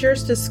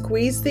teenagers to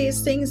squeeze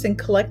these things and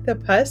collect the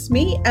pus?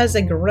 Me, as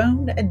a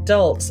grown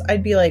adult,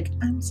 I'd be like,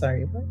 I'm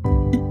sorry, what?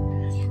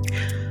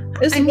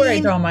 This is where I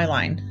draw my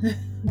line.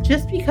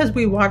 Just because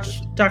we watch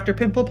Dr.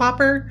 Pimple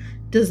Popper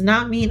does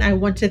not mean I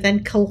want to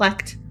then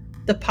collect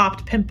the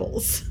popped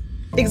pimples.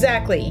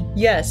 Exactly.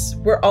 Yes,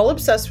 we're all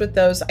obsessed with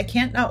those. I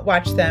can't not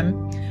watch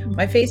them.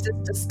 My face is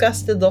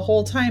disgusted the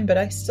whole time, but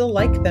I still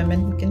like them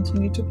and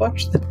continue to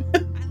watch them.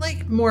 I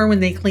like more when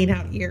they clean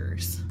out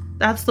ears.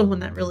 That's the one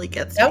that really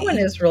gets me. That one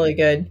is really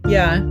good.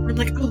 Yeah. We're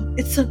like,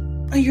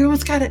 you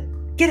almost got it.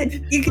 Get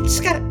it. You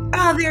just got it.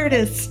 Oh, there it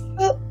is.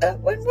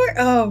 One more.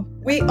 Oh,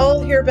 we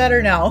all hear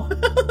better now.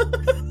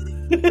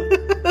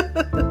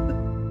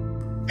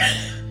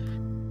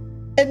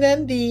 And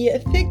then the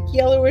thick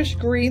yellowish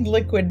green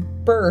liquid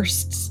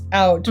bursts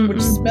out,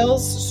 which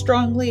smells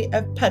strongly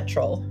of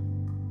petrol.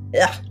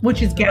 Yeah,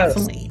 which is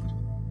gasoline.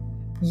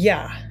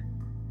 Yeah.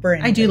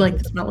 Burning. I do like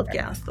the smell of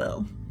gas,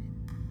 though.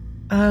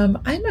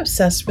 I'm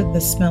obsessed with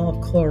the smell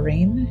of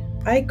chlorine.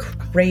 I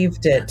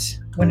craved it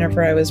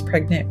whenever I was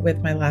pregnant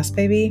with my last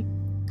baby,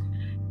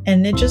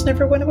 and it just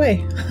never went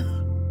away.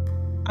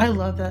 I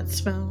love that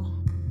smell.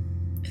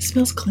 It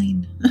smells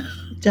clean.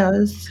 It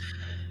does.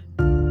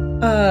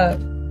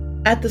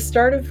 At the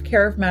start of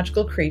Care of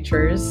Magical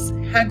Creatures,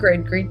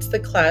 Hagrid greets the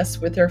class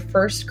with her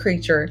first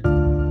creature,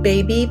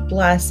 baby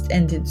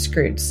blast-ended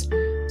Scroots.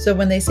 So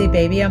when they say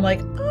baby, I'm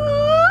like,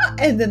 ah!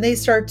 And then they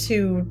start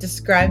to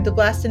describe the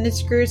blast-ended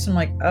Scroots. I'm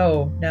like,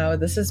 oh no,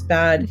 this is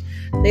bad.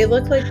 They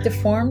look like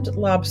deformed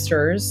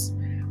lobsters.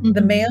 Mm-hmm.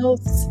 The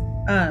males,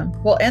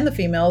 and the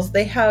females,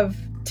 they have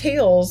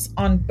tails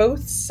on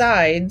both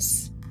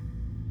sides.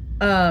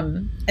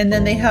 And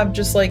then they have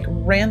just like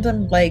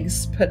random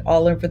legs put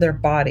all over their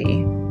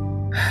body.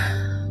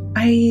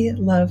 I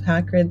love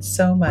Hagrid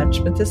so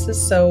much, but this is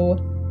so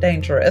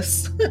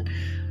dangerous.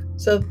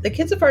 So the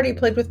kids have already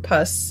played with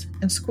pus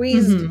and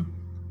squeezed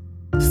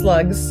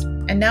slugs,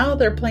 and now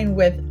they're playing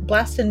with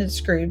blast-ended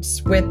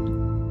Scroots with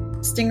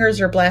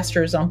stingers or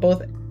blasters on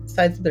both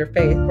sides of their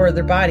face or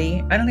their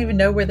body. I don't even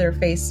know where their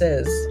face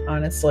is,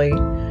 honestly.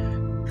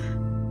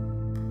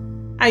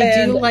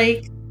 I do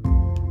like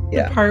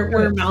the part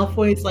where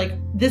Malfoy's like,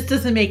 this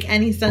doesn't make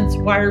any sense.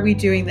 Why are we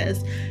doing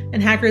this?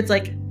 And Hagrid's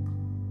like,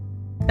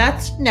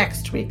 that's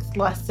next week's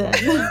lesson.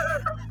 I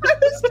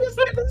was just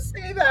going to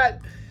say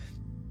that.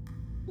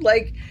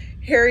 Like,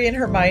 Harry and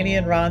Hermione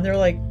and Ron, they're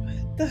like,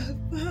 what the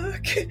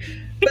fuck?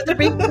 But they're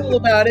being cool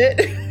about it.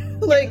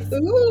 Like,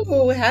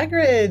 ooh,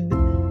 Hagrid,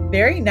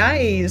 very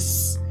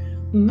nice.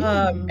 And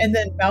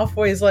then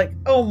Malfoy's like,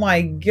 oh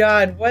my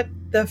god, what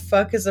the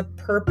fuck is the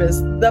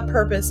purpose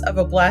of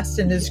a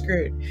blast-ended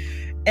Scroot?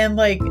 And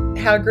like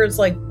Hagrid's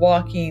like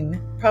walking,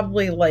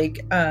 probably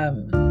like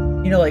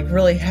like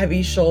really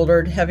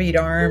heavy-shouldered,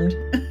 heavy-armed.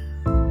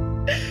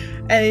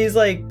 And he's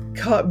like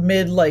caught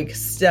mid like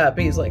step.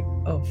 He's like,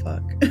 oh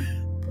fuck.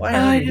 Why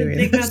are we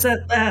doing this? I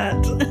didn't think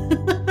that.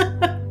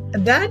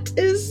 That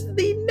is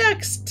the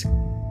next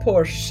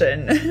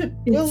portion.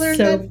 We'll learn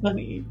so that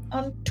funny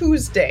on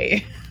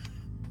Tuesday.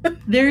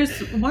 There's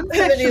one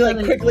section. And then he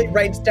like quickly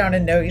writes down a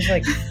note. He's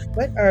like,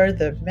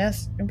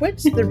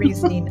 what's the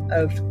reasoning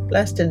of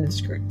blast-ended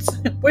Scroots?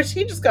 Was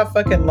he just got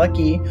fucking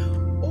lucky?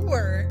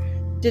 Or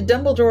did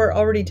Dumbledore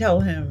already tell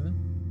him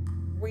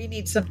we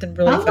need something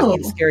really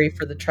fucking scary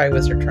for the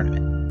Triwizard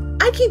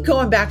Tournament? I keep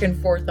going back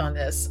and forth on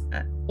this.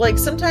 Like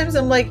sometimes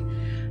I'm like,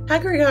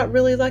 Hagrid got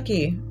really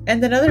lucky.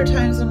 And then other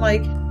times I'm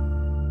like,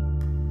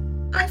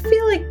 I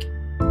feel like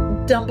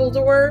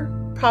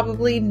Dumbledore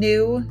probably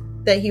knew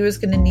that he was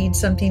going to need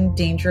something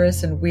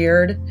dangerous and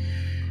weird.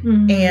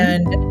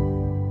 And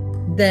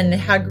then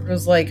Hagrid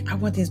was like, I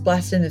want these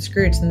blast-ended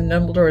Scroots. And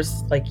then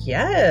Dumbledore's like,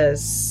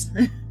 yes,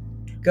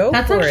 go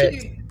That's for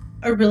actually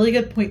a really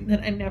good point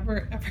that I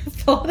never ever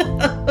thought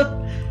of.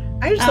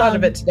 I just thought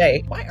of it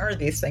today. Why are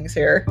these things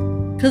here?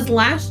 Because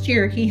last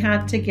year he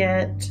had to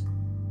get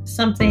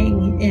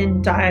something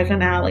in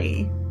Diagon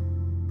Alley.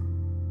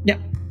 No,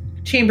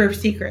 Chamber of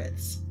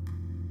Secrets.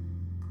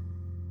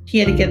 He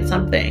had to get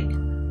something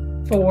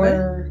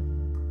for...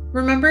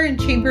 Remember in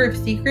Chamber of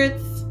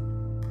Secrets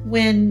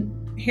when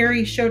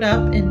Harry showed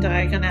up in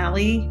Diagon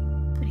Alley?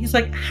 And he's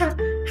like,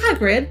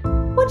 Hagrid,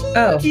 what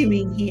are you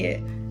doing here?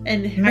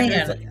 And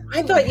Hagrid's like,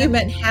 I thought you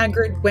meant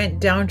Hagrid went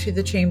down to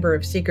the Chamber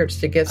of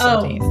Secrets to get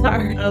something. Oh,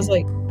 sorry. I was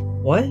like,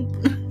 what?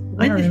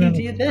 When did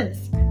he do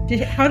this?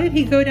 How did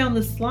he go down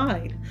the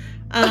slide?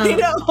 I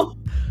know.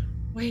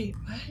 Wait,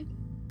 what?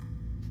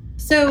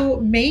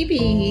 So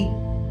maybe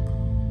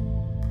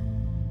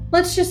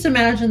let's just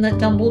imagine that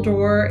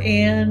Dumbledore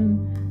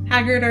and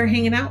Hagrid are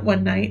hanging out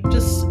one night,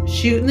 just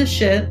shooting the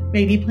shit,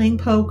 maybe playing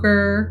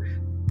poker,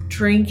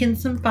 drinking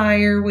some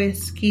fire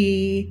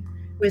whiskey,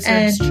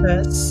 Wizard's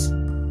Chess,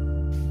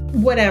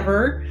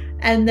 whatever.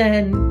 And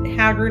then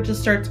Hagrid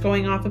just starts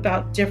going off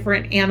about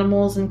different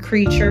animals and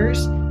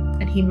creatures,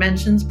 and he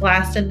mentions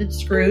blast-ended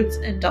Scroots,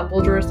 and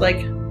Dumbledore's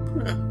like,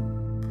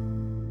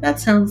 that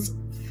sounds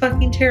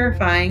fucking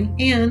terrifying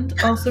and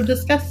also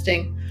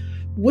disgusting.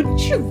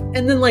 Wouldn't you?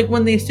 And then like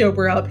when they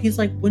sober up, he's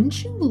like,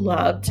 wouldn't you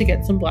love to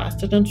get some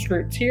blast-ended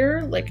Scroots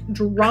here? Like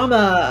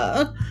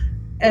drama.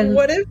 And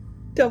what if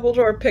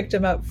Dumbledore picked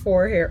him up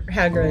for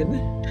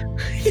Hagrid?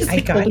 He's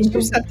I got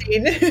you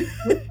something.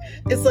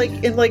 It's like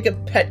in like a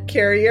pet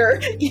carrier.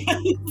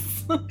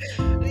 Yes.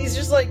 And he's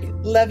just like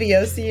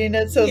Leviosaing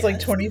it, so it's like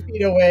 20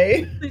 feet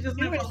away. They just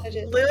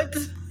lit.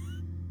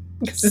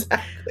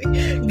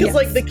 Exactly. Because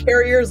like the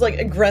carrier is like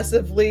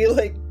aggressively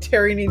like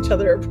tearing each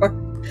other apart.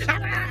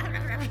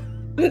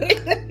 There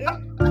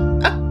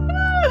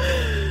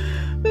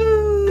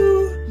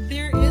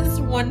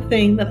is one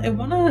thing that I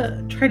want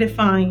to try to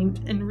find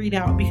and read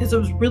out because it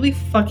was really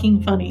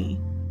fucking funny.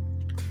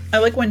 I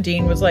like when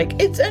Dean was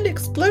like, it's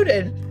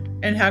unexploded.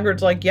 And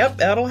Hagrid's like, yep,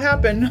 that'll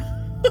happen.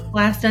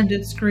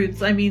 Blast-ended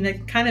Scroots. I mean,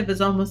 it kind of is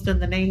almost in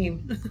the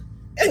name.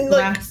 And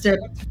blasted.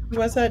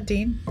 Was that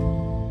Dean?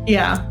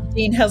 Yeah.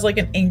 Dean has like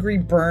an angry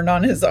burn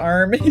on his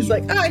arm. He's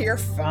like, you're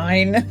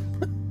fine.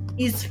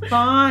 He's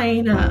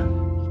fine.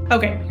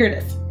 Okay, here it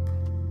is.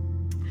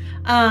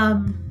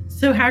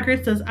 So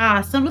Hagrid says,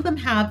 some of them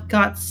have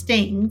got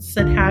stings,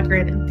 said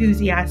Hagrid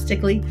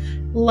enthusiastically.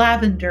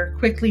 Lavender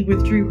quickly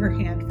withdrew her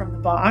hand from the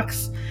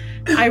box.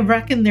 I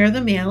reckon they're the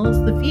males.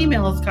 The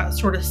females got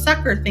sort of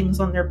sucker things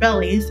on their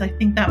bellies. I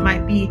think that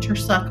might be to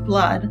suck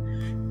blood.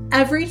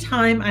 Every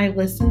time I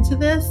listen to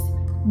this,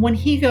 when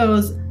he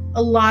goes,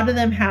 a lot of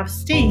them have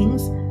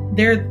stings,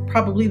 they're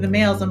probably the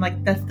males. I'm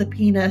like, that's the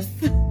penis.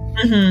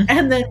 Mm-hmm.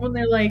 And then when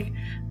they're like,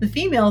 the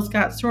females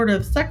got sort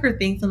of sucker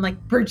things, I'm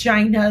like,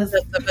 vaginas.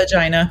 That's the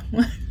vagina.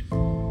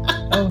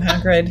 Oh,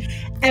 Hagrid.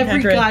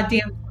 Every Hagrid.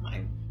 Goddamn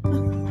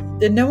time.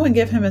 Did no one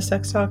give him a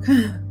sex talk?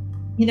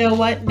 You know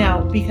what?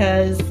 No,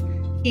 because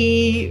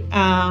he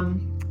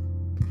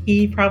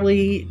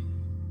probably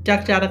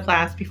ducked out of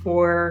class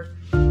before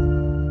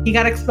he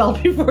got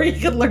expelled before he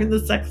could learn the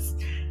sex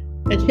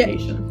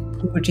education.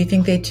 Would you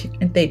think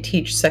they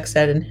teach sex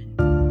ed in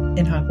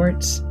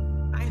Hogwarts?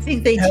 I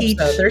think they teach.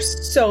 So.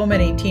 There's so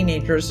many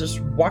teenagers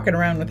just walking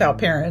around without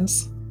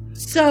parents.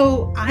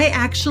 So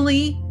I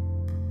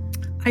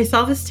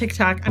saw this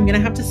TikTok. I'm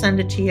gonna have to send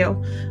it to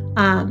you.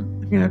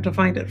 I'm gonna have to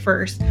find it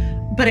first.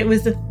 But it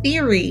was a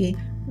theory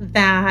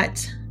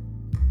that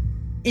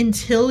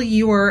until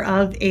you are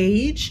of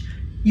age,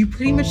 you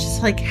pretty much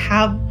just like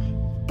have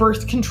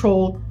birth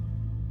control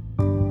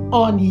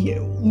on you.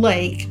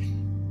 Like,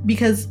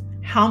 because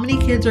how many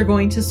kids are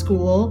going to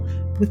school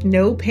with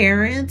no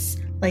parents?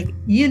 Like,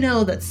 you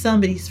know that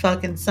somebody's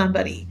fucking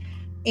somebody.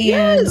 And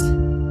yes.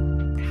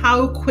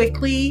 How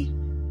quickly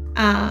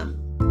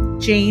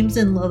James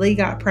and Lily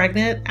got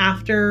pregnant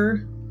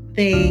after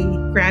they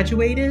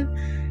graduated.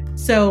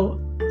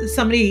 So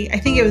somebody, I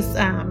think it was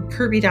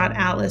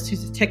Kirby.Alice,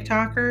 who's a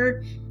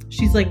TikToker.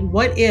 She's like,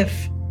 what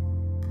if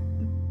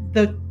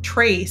the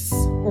trace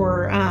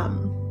or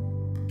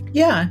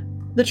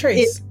the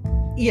trace.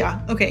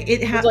 Okay.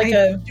 It had like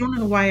I don't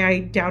know why I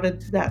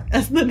doubted that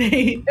as the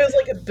name. It was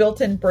like a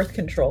built-in birth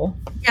control.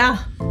 Yeah.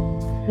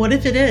 What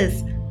if it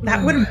is?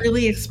 That would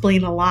really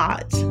explain a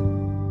lot.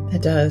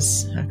 It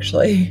does,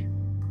 actually.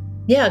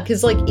 Yeah,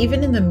 because like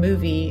even in the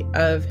movie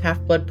of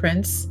Half-Blood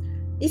Prince,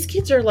 these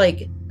kids are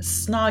like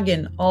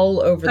snogging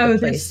all over the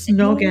place. They're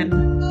snogging.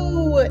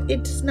 No,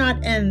 it does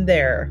not end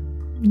there.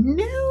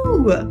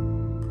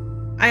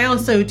 No. I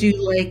also do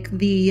like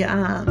the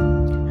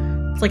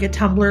it's like a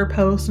Tumblr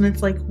post, and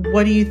it's like,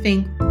 what do you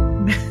think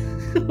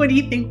what do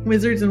you think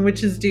wizards and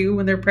witches do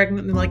when they're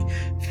pregnant? And they're like,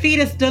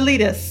 fetus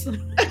deletus.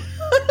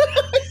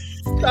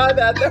 Saw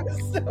that. That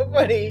was so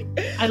funny.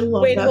 I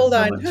love Wait, that. Hold so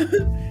on.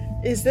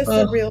 Much. Is this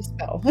a real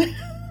spell?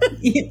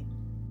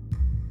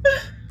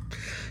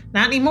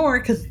 Not anymore,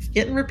 because it's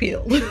getting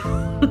repealed.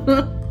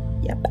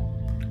 Yep.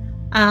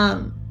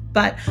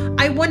 But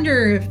I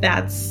wonder if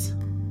that's.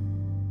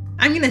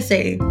 I'm gonna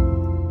say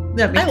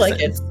that makes I like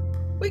sense. it.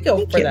 We go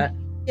Thank for you. that.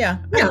 Yeah,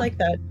 I like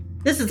that.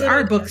 This is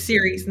our book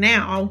series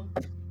now.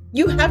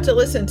 You have to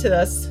listen to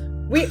this.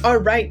 We are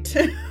right.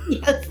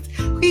 Yes.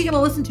 Who are you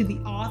gonna listen to? The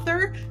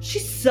author? She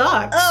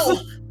sucks.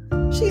 Oh,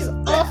 she's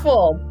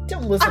awful.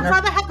 Don't listen to her.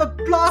 I'd rather have a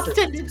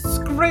blast-ended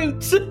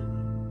scroot.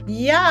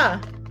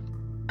 Yeah.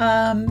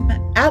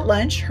 At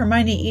lunch,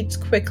 Hermione eats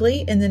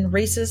quickly and then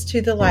races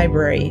to the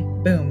library.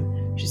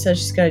 Boom. She says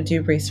she's got to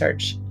do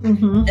research.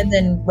 Mm-hmm. And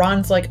then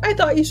Ron's like, I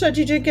thought you said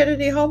you didn't get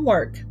any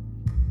homework.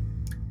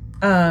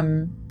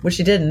 Which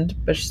she didn't,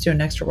 but she's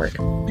doing extra work.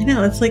 I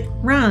know. It's like,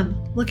 Ron,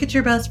 look at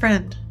your best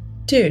friend.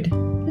 Dude,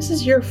 this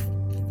is year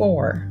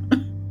 4.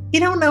 You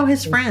don't know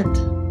his friend.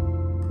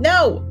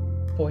 No.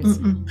 Boys.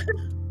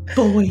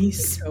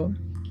 Boys.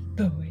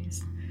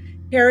 Boys.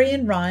 Harry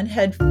and Ron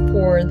head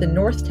for the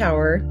North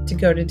Tower to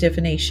go to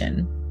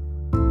divination.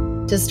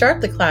 To start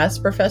the class,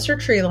 Professor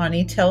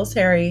Trelawney tells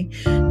Harry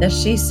that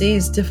she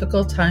sees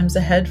difficult times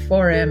ahead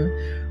for him.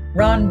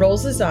 Ron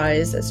rolls his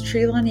eyes as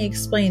Trelawney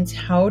explains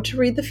how to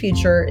read the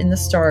future in the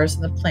stars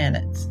and the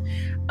planets.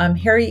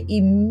 Harry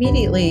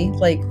immediately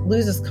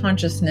loses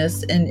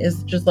consciousness and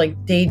is just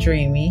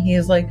daydreaming. He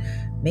is like,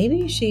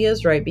 maybe she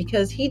is right,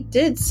 because he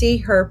did see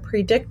her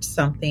predict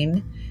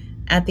something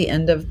at the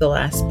end of the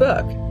last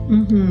book.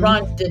 Mm-hmm.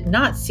 Ron did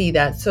not see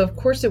that, so of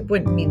course it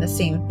wouldn't mean the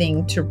same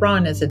thing to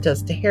Ron as it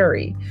does to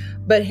Harry.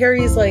 But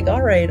Harry's like,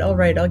 all right,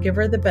 I'll give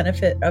her the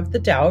benefit of the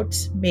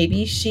doubt.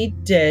 Maybe she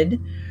did.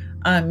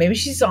 Maybe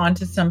she's on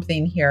to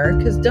something here,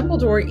 because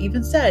Dumbledore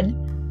even said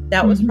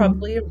that was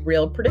probably a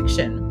real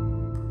prediction.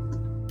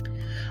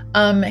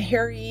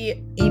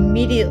 Harry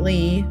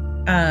immediately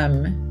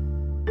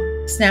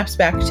snaps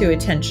back to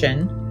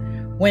attention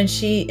when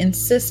she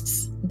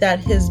insists that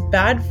his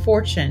bad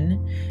fortune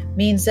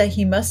means that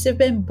he must have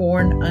been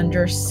born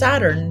under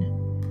Saturn.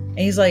 And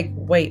he's like,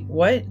 wait,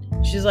 what?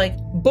 She's like,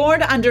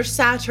 born under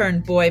Saturn,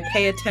 boy,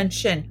 pay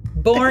attention.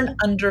 Born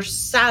under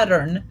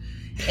Saturn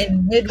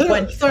in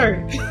midwinter.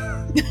 Sorry.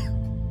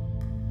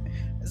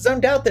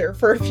 Zoned out there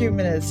for a few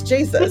minutes.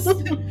 Jesus.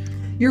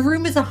 Your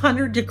room is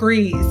 100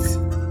 degrees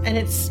and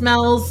it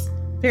smells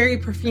very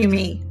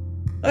perfumey.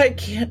 I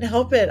can't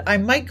help it. I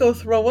might go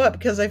throw up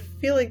because I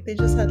feel like they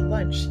just had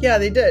lunch. Yeah,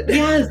 they did.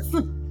 Yes.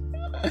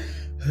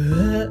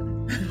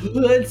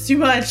 It's too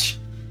much.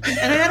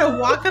 And I had to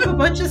walk up a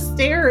bunch of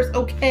stairs,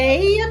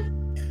 okay?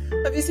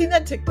 Have you seen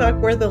that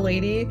TikTok where the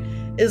lady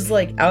is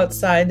like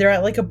outside? They're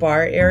at like a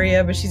bar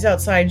area, but she's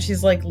outside and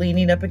she's like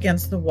leaning up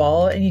against the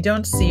wall and you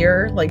don't see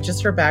her, like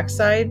just her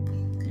backside.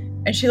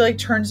 And she like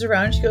turns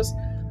around and she goes,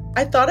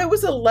 I thought it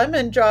was a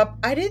lemon drop.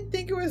 I didn't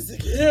think it was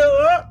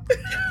tequila.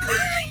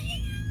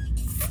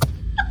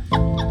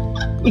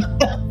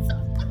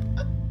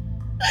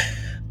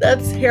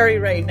 That's Harry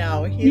right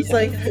now. He's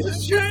like, I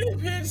was trying to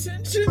pay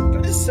attention,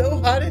 but it's so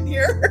hot in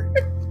here.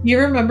 You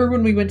remember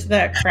when we went to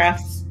that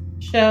crafts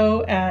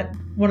show at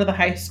one of the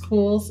high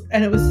schools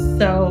and it was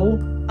so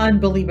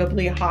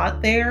unbelievably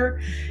hot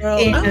there? Well,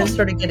 I almost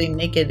started getting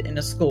naked in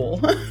a school.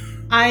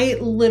 I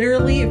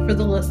literally, for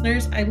the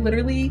listeners, I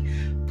literally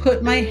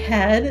put my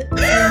head and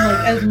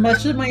like as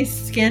much of my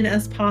skin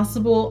as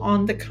possible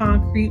on the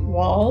concrete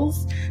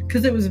walls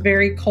because it was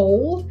very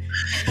cold.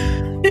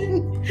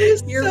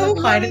 Your so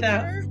reply to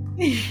that,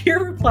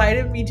 your reply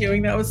to me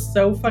doing that was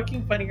so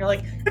fucking funny. You're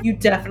like, you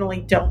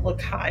definitely don't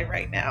look high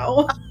right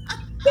now.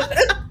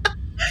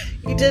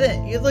 You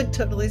didn't. You look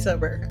totally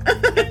sober.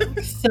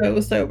 So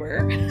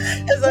sober.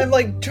 As I'm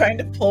like trying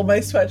to pull my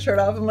sweatshirt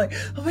off, I'm like,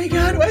 oh my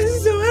God, why is it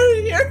so hot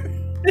in here?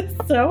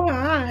 It's so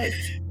hot.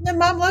 My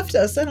mom left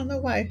us. I don't know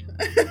why.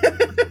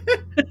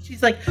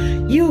 She's like,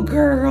 you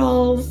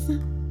girls.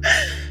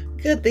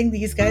 Good thing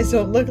these guys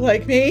don't look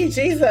like me.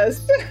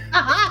 Jesus.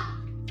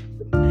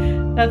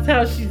 That's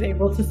how she's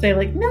able to say,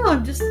 like, no,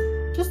 I'm just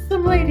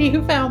some lady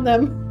who found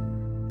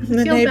them.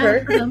 The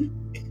neighbor.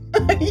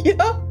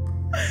 Yeah.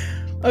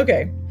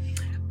 Okay.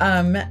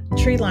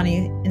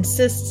 Trelawney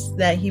insists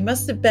that he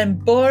must have been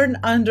born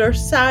under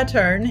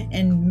Saturn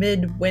in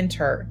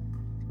midwinter.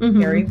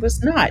 Mm-hmm. Harry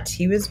was not.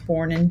 He was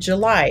born in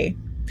July.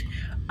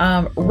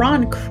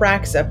 Ron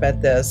cracks up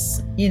at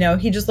this. You know,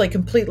 he just like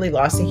completely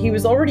lost it. He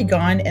was already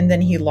gone and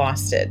then he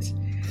lost it.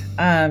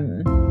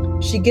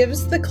 She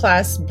gives the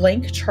class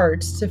blank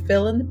charts to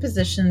fill in the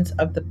positions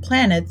of the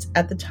planets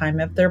at the time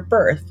of their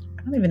birth.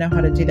 I don't even know how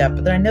to do that,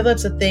 but I know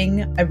that's a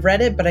thing. I've read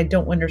it, but I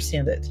don't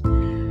understand it.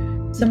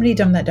 Somebody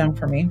dumb that down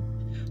for me.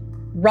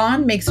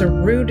 Ron makes a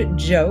rude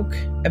joke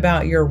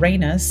about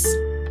Uranus.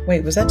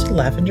 Wait, was that to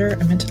Lavender?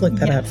 I meant to look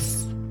that up.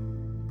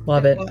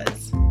 Love it.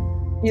 Was.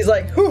 He's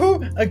like,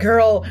 hoo, a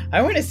girl,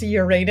 I want to see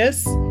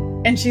Uranus.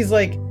 And she's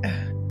like,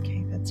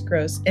 okay, that's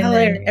gross. And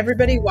then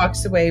everybody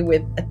walks away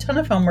with a ton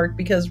of homework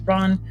because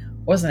Ron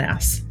was an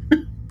ass.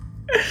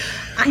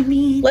 I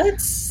mean,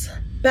 let's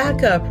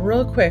back up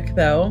real quick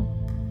though.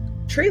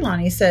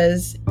 Trelawney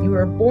says, you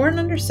were born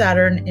under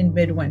Saturn in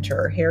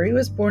midwinter. Harry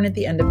was born at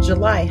the end of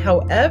July.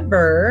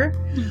 However,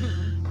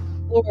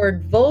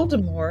 Lord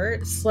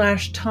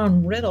Voldemort /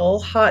 Tom Riddle,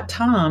 Hot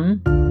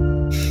Tom,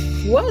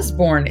 was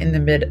born in the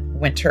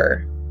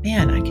midwinter.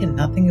 Man, I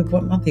cannot think of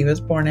what month he was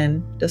born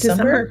in.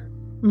 December?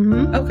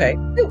 Mm-hmm. Okay.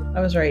 Ooh,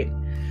 I was right.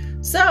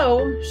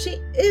 So she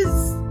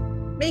is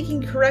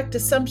making correct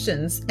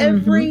assumptions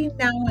every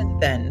now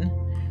and then.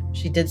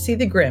 She did see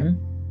the Grimm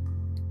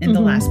in the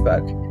last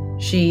book.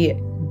 She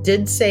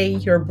did say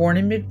you're born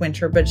in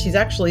midwinter, but she's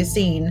actually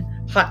seen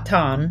Hot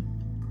Tom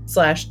 /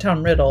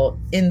 Tom Riddle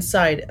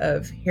inside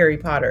of Harry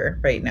Potter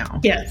right now.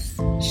 Yes.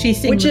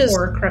 She's seeing the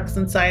Horcrux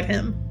inside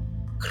him.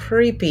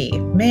 Creepy.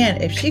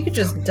 Man, if she could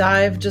just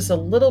dive just a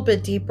little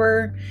bit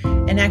deeper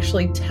and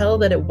actually tell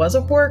that it was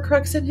a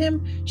Horcrux in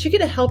him, she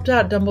could have helped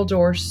out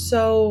Dumbledore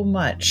so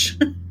much.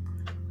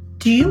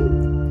 Do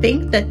you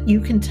think that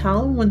you can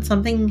tell when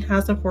something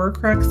has a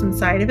Horcrux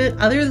inside of it,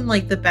 other than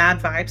like the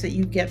bad vibes that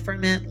you get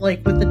from it,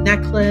 like with the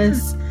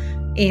necklace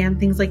and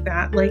things like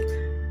that? Like,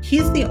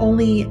 he's the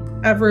only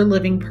ever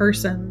living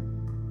person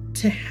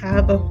to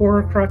have a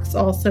Horcrux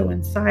also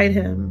inside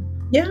him.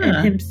 Yeah.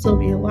 And him still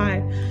be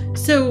alive.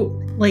 So,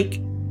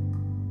 like,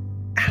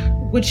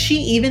 would she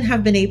even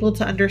have been able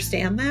to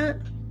understand that?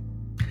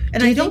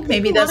 And I don't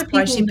think maybe that's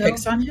why she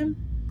picks on him?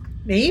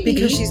 Maybe.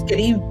 Because she's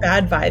getting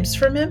bad vibes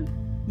from him?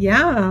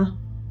 Yeah.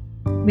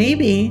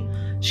 Maybe.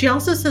 She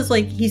also says,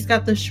 like, he's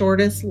got the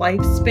shortest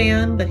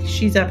lifespan that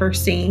she's ever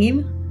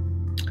seen.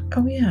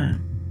 Oh, yeah. And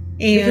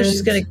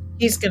because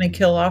he's gonna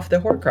kill off the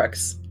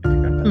Horcrux. I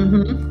forgot about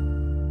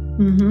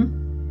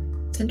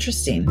that. It's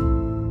interesting.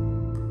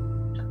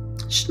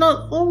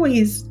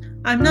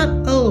 I'm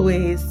not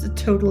always a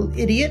total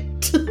idiot.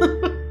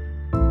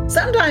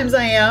 Sometimes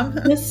I am.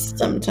 Yes,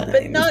 sometimes.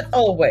 But not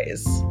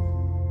always.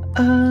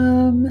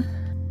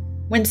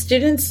 When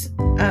students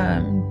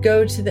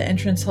go to the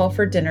entrance hall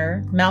for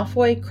dinner,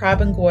 Malfoy,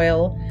 Crabbe, and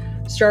Goyle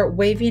start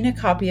waving a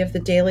copy of the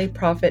Daily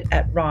Prophet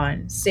at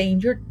Ron,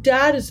 saying, your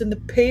dad is in the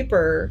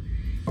paper.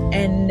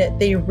 And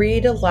they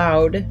read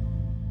aloud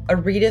a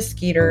Rita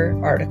Skeeter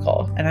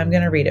article. And I'm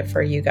going to read it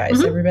for you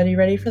guys. Everybody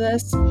ready for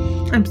this?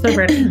 I'm so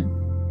ready.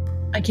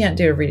 I can't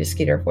do a Rita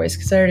Skeeter voice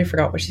because I already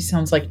forgot what she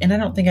sounds like. And I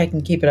don't think I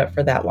can keep it up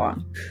for that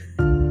long.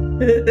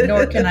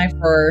 Nor can I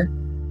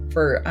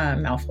for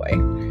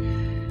Malfoy.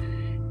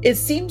 It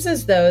seems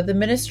as though the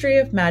Ministry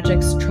of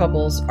Magic's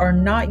troubles are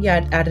not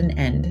yet at an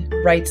end,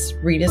 writes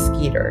Rita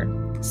Skeeter,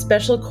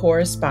 special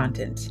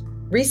correspondent.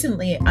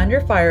 recently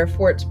under fire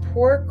for its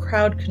poor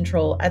crowd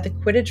control at the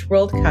Quidditch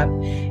World Cup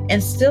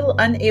and still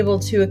unable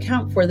to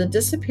account for the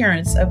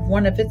disappearance of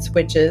one of its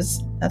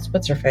witches. That's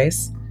what's her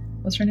face.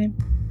 What's her name?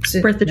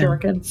 Bertha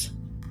Jorkins.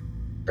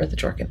 Bertha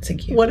Jorkins,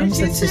 thank you. What did you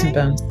say? Susan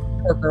Bones.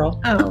 Poor girl.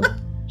 Oh.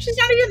 She's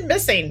not even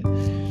missing.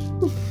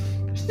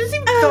 She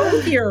doesn't even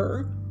go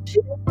here. She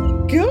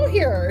didn't go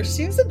here.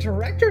 She's a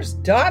director's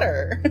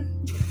daughter.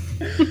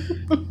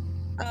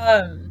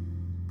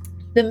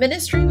 The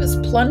ministry was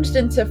plunged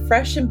into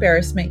fresh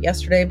embarrassment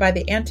yesterday by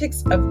the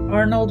antics of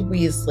Arnold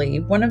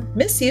Weasley, one of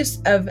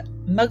misuse of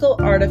Muggle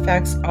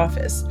Artifacts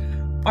Office.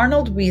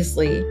 Arnold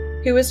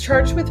Weasley, who was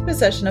charged with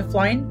possession of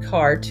flying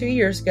car 2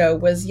 years ago,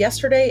 was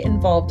yesterday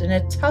involved in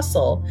a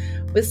tussle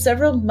with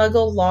several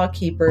Muggle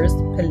lawkeepers,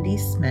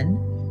 policemen,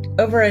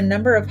 over a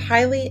number of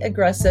highly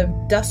aggressive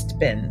dust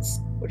bins,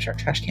 which are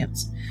trash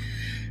cans.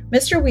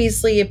 Mr.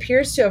 Weasley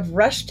appears to have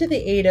rushed to the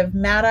aid of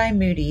Mad-Eye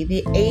Moody,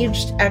 the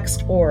aged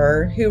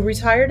ex-Auror, who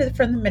retired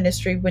from the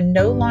ministry when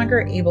no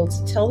longer able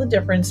to tell the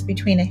difference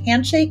between a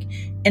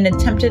handshake and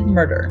attempted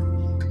murder.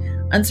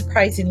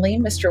 Unsurprisingly,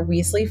 Mr.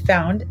 Weasley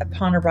found,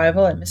 upon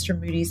arrival at Mr.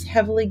 Moody's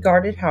heavily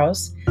guarded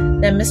house,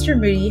 that Mr.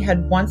 Moody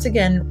had once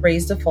again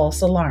raised a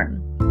false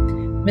alarm.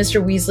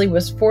 Mr. Weasley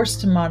was forced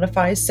to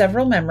modify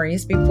several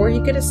memories before he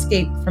could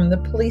escape from the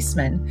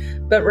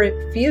policeman, but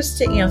refused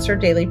to answer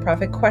Daily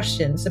Prophet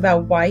questions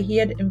about why he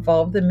had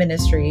involved the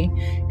ministry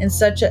in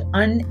such an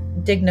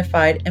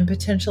undignified and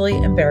potentially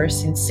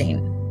embarrassing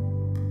scene.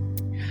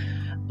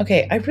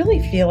 Okay, I really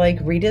feel like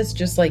Rita's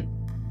just like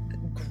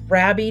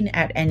grabbing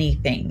at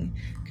anything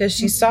because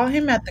she saw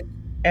him at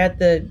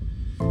the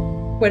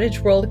Quidditch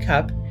World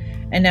Cup,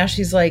 and now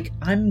she's like,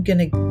 I'm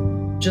gonna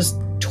just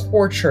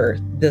torture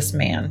this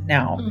man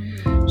now.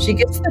 She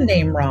gets the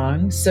name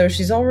wrong, so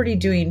she's already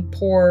doing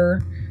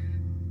poor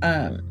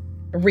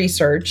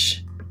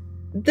research.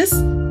 This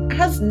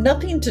has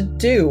nothing to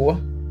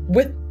do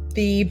with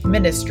the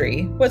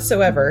ministry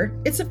whatsoever.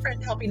 It's a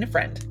friend helping a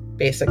friend,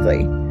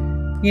 basically.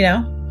 You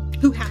know?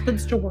 Who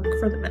happens to work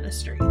for the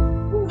ministry.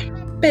 Who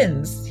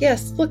happens?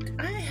 Yes, look,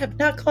 I have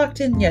not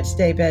clocked in yet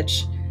today,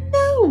 bitch.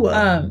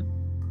 No!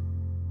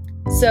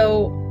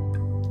 So,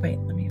 wait,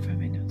 let me find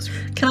my notes.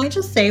 Can I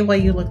just say while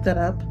you look that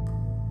up,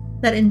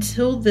 that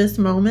until this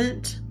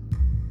moment,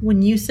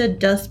 when you said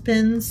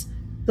dustbins,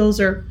 those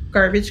are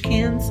garbage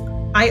cans,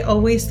 I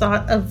always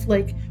thought of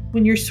like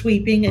when you're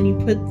sweeping and you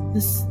put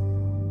this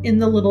in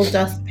the little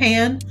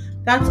dustpan.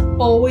 That's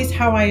always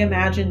how I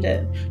imagined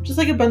it. Just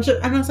like a bunch of,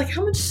 and I was like,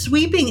 how much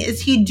sweeping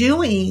is he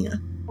doing?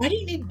 Why do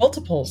you need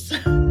multiples?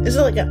 Is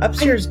it like an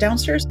upstairs,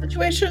 downstairs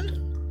situation?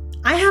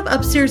 I have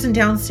upstairs and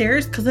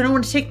downstairs because I don't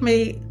want to take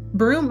my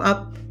broom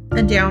up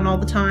and down all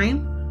the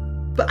time.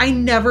 But I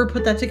never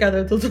put that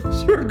together. Those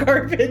were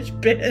garbage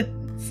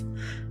bins.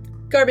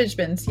 Garbage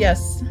bins,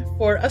 yes.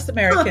 For us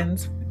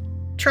Americans.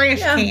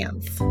 Trash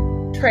cans.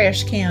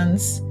 Trash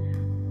cans.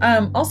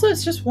 Also,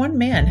 it's just one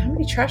man. How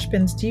many trash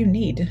bins do you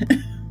need?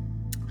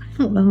 I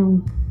don't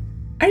know.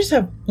 I just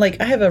have,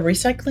 I have a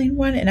recycling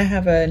one and I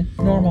have a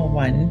normal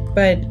one.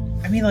 But,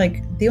 I mean,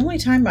 the only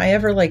time I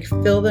ever,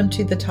 fill them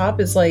to the top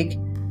is,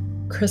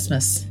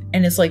 Christmas.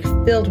 And it's,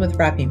 filled with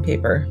wrapping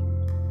paper.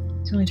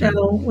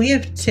 No, we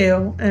have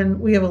two, and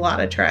we have a lot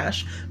of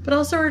trash. But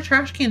also, our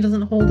trash can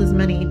doesn't hold as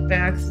many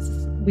bags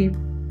as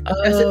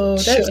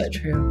that's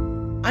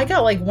true. I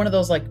got one of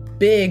those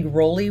big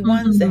rolly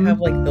ones that have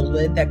the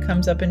lid that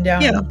comes up and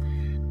down. Yeah,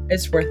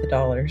 it's worth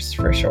 $1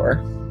 for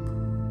sure.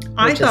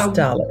 I thought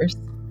dollars.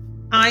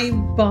 I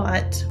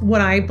bought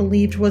what I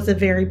believed was a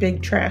very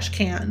big trash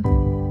can,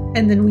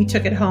 and then we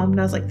took it home, and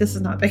I was like, "This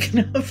is not big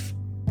enough.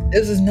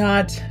 This is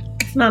not.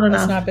 It's not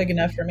enough. It's not big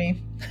enough for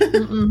me."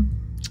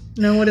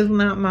 No, it is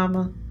not,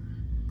 Mama.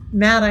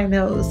 Mad-Eye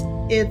knows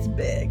it's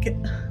big.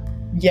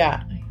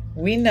 Yeah,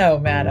 we know,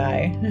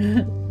 Mad-Eye.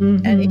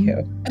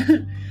 Anywho.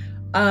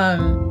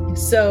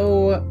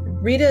 So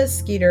Rita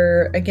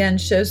Skeeter, again,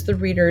 shows the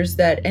readers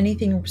that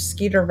anything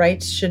Skeeter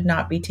writes should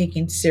not be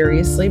taken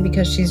seriously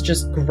because she's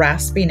just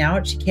grasping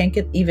out. She can't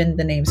get even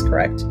the names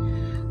correct.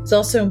 It's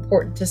also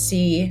important to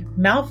see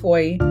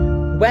Malfoy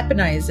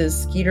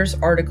weaponizes Skeeter's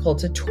article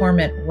to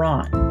torment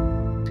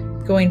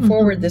Ron. Going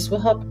forward, this will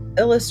help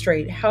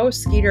illustrate how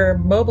Skeeter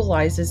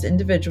mobilizes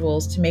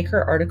individuals to make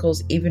her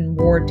articles even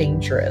more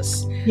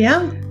dangerous.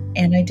 Yeah.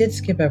 And I did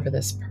skip over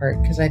this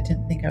part because I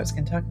didn't think I was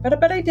going to talk about it,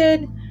 but I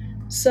did.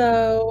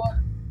 So,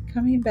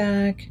 coming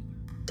back.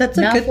 That's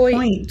a good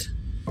point.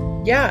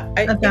 Yeah.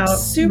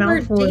 It's super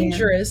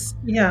dangerous.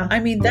 Yeah. I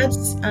mean,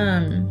 that's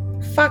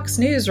Fox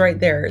News right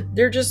there.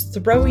 They're just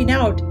throwing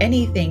out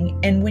anything.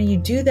 And when you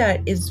do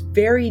that, it's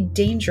very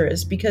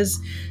dangerous because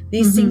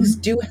these things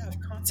do have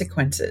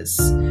consequences.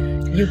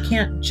 You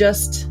can't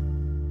just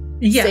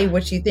say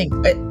what you think.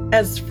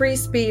 As free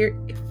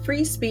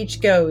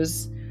speech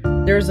goes,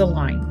 there's a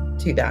line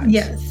to that.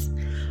 Yes.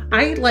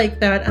 I like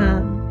that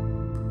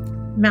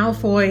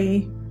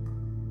Malfoy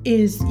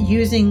is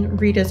using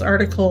Rita's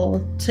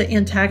article to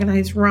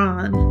antagonize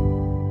Ron.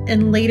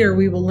 And later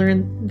we will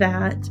learn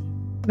that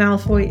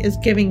Malfoy is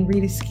giving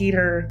Rita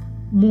Skeeter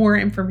more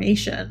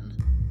information.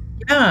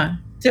 Yeah.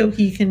 so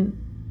she can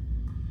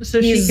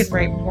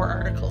write more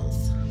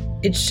articles.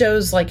 It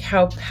shows like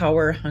how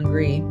power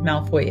hungry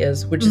Malfoy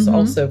is, which is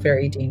also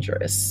very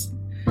dangerous.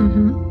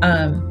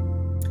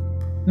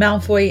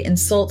 Malfoy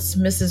insults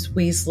Mrs.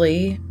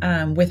 Weasley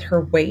with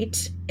her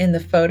weight in the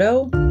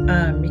photo,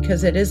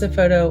 because it is a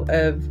photo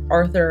of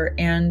Arthur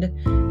and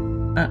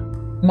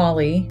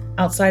Molly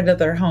outside of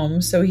their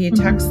home. So he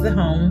attacks the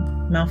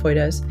home, Malfoy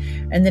does,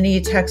 and then he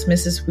attacks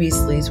Mrs.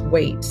 Weasley's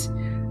weight.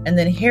 And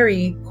then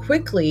Harry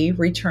quickly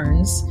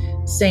returns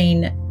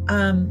saying,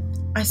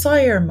 I saw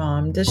your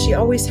mom. Does she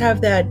always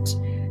have that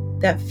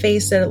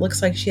face that it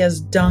looks like she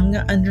has dung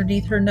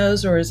underneath her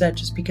nose, or is that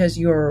just because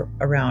you're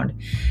around?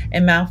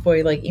 And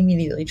Malfoy like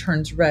immediately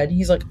turns red.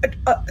 He's like,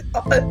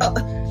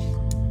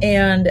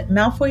 and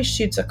Malfoy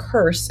shoots a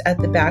curse at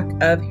the back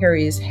of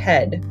Harry's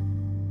head,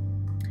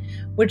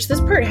 which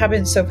this part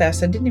happened so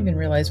fast I didn't even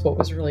realize what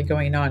was really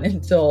going on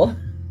until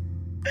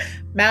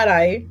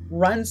Mad-Eye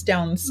runs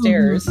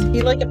downstairs.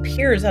 He like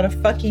appears out of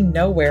fucking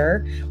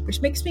nowhere, which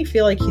makes me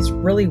feel like he's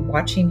really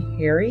watching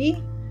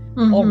Harry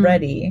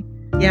already.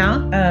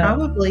 Yeah,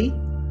 probably.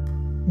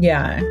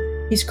 Yeah,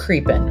 he's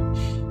creeping.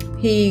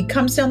 He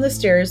comes down the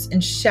stairs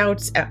and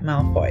shouts at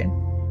Malfoy.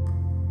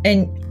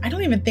 And I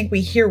don't even think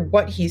we hear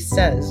what he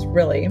says,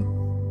 really.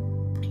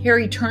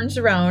 Harry turns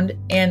around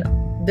and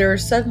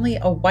there's suddenly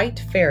a white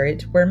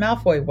ferret where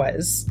Malfoy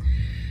was.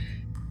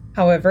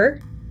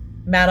 However,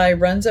 Mad-Eye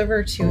runs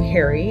over to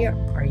Harry.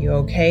 Are you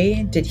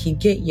okay? Did he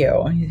get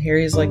you?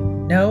 Harry's like,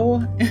 no.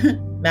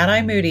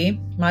 Mad-Eye Moody,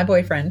 my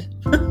boyfriend.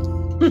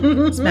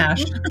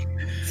 Smash.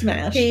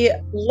 Smash. He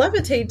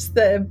levitates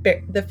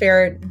the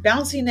ferret,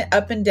 bouncing it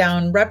up and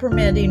down,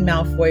 reprimanding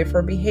Malfoy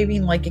for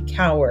behaving like a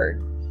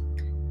coward.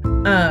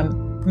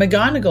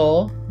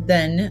 McGonagall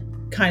then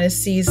kind of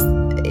sees,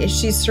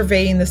 she's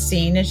surveying the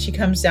scene, and she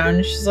comes down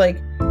and she's like,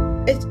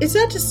 is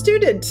that a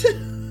student?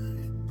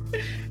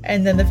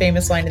 And then the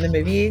famous line in the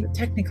movie,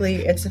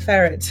 technically it's a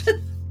ferret.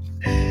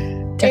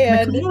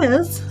 Technically it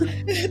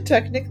is.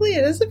 Technically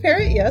it is a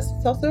ferret, yes.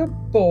 It's also a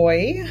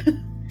boy.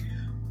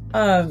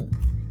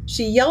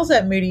 She yells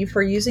at Moody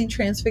for using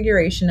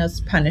transfiguration as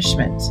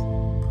punishment.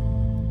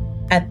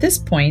 At this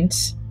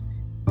point,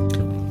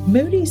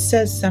 Moody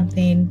says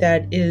something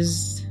that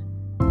is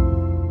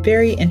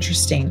very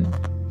interesting.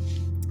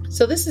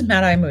 So this is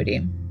Mad-Eye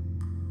Moody,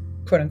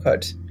 quote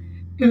unquote,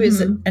 who is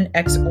an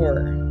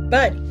ex-Auror,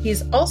 but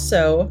he's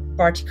also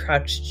Barty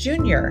Crouch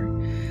Jr.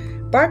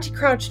 Barty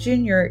Crouch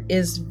Jr.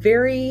 is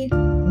very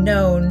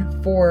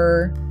known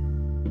for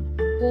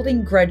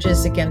holding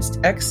grudges against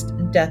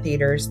ex-Death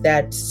Eaters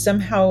that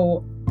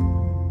somehow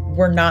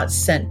were not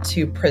sent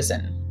to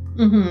prison.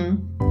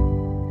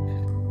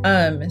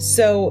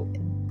 So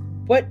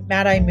what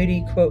Mad-Eye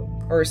Moody quote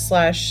or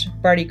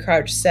 / Barty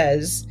Crouch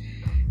says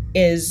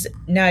is,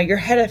 now your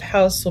head of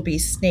house will be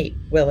Snape,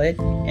 will it?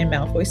 And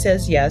Malfoy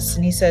says yes.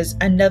 And he says,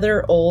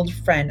 another old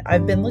friend.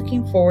 I've been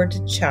looking forward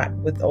to chat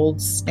with old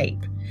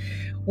Snape.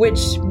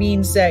 Which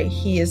means that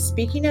he is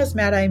speaking as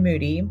Mad-Eye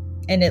Moody,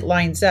 and it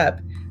lines up.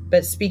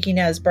 But speaking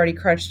as Barty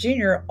Crouch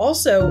Jr.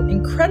 also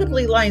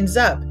incredibly lines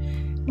up.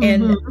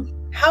 And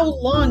how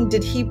long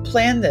did he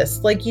plan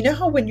this? Like, you know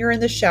how when you're in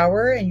the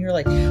shower and you're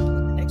like,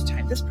 the next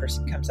time this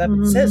person comes up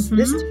and says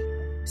this,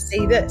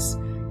 say this.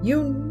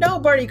 You know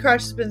Barty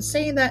Crouch has been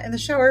saying that in the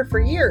shower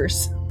for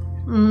years.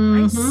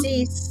 I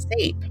see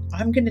Snape.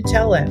 I'm going to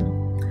tell him.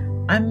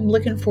 I'm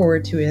looking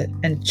forward to it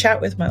and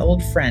chat with my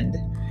old friend,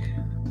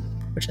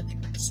 which I think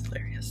is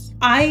hilarious.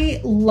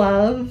 I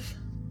love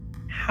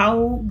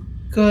how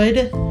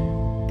good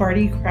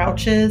Barty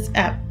Crouch is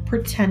at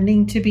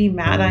pretending to be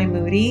Mad-Eye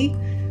Moody.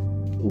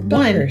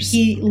 One,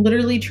 he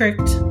literally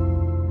tricked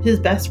his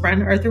best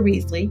friend, Arthur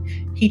Weasley.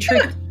 He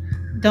tricked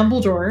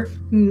Dumbledore,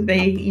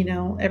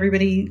 who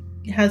everybody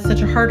has such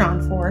a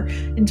hard-on for,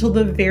 until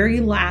the very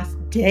last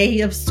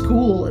day of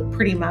school,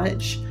 pretty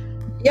much.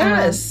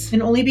 Yes.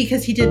 And only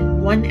because he did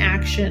one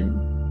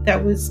action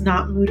that was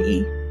not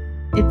Moody.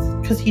 It's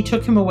because he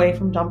took him away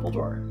from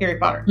Dumbledore, Harry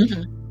Potter.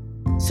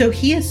 So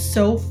he is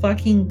so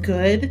fucking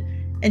good,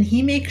 and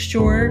he makes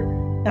sure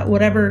that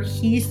whatever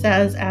he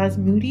says as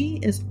Moody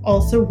is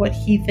also what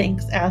he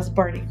thinks as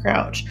Barty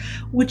Crouch,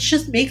 which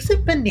just makes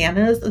it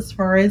bananas as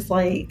far as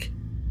like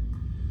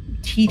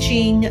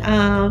teaching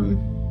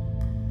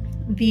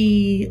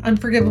the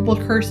unforgivable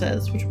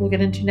curses, which we'll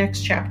get into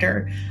next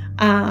chapter,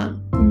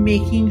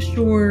 making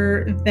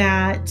sure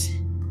that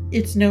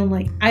it's known,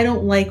 like, I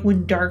don't like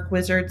when dark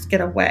wizards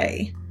get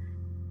away,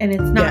 and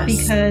it's not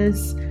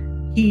because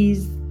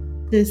he's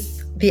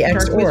the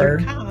dark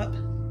wizard cop.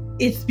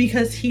 It's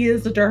because he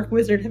is a dark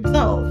wizard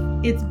himself.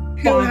 It's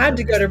who had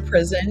to go to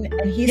prison,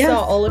 and he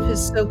saw all of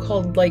his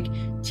so-called like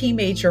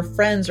teammates or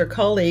friends or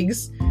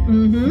colleagues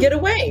get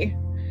away.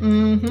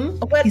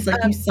 What he's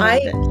like,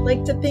 I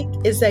like to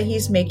think is that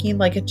he's making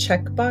like a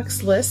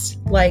checkbox list,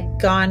 like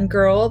Gone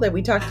Girl that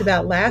we talked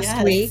about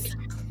last week.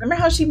 Remember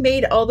how she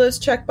made all those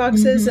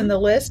checkboxes and the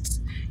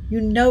lists?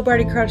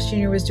 Barty Crouch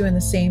Jr. was doing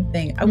the same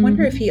thing. I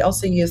wonder if he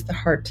also used the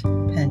heart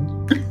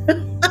pen.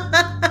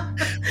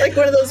 Like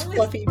one of those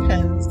fluffy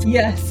pens.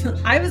 Yes.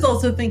 I was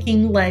also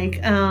thinking like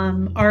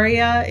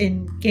Arya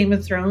in Game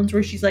of Thrones,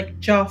 where she's like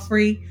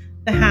Joffrey,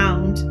 the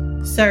Hound,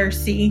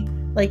 Cersei.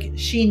 Like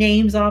she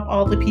names off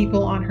all the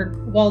people on her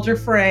Walder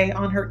Frey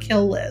on her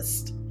kill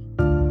list.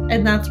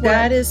 And that's what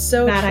that is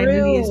so Mad true.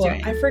 Eye Moody is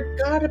doing. I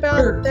forgot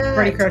about that.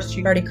 Barty Crouch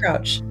Jr. Barty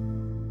Crouch.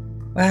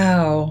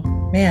 Wow.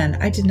 Man,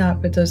 I did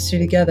not put those two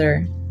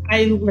together.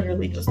 I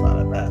literally just thought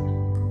of that.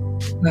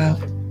 Wow.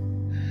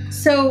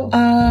 So,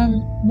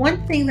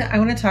 one thing that I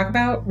want to talk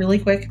about really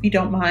quick, if you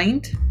don't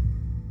mind.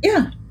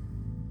 Yeah.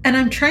 And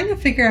I'm trying to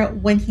figure out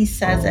when he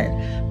says it.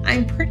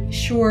 I'm pretty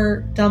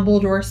sure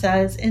Dumbledore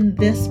says in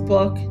this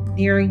book,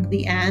 nearing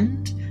the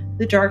end,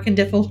 the dark and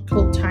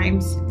difficult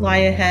times lie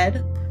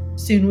ahead.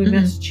 Soon we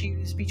must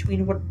choose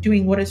between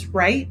doing what is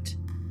right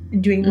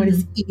and doing what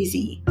is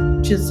easy,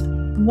 which is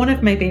one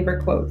of my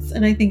favorite quotes.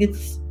 And I think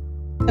it's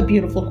a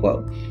beautiful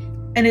quote.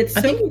 And it's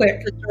so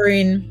quick.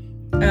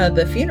 During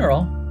the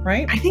funeral,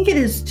 right? I think it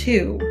is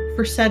too,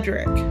 for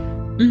Cedric.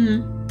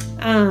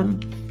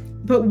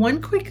 But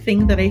one quick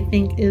thing that I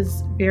think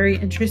is very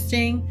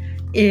interesting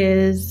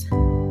is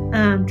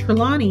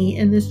Trelawney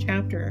in this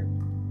chapter.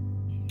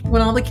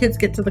 When all the kids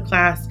get to the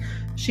class,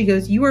 she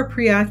goes, "You are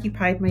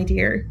preoccupied, my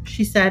dear,"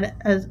 she said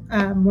as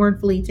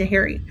mournfully to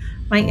Harry.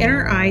 "My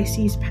inner eye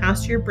sees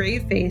past your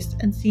brave face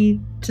and see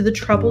to the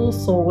troubled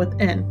soul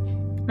within.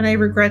 And I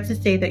regret to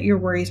say that your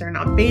worries are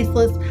not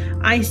baseless.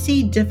 I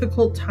see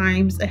difficult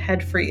times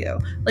ahead for you."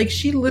 Like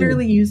she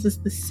literally uses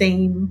the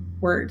same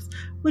words,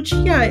 which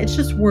yeah, it's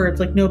just words,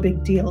 like no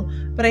big deal.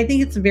 But I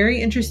think it's very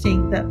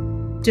interesting that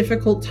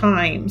difficult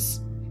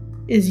times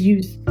is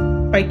used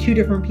by two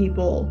different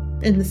people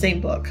in the same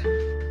book.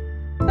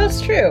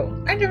 That's true.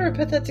 I never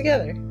put that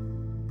together.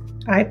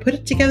 I put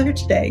it together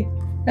today.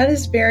 That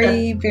is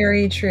very,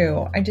 very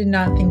true. I did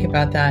not think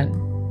about that.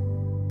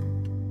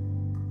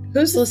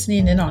 Who's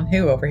listening in on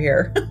who over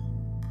here?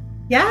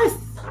 Yes.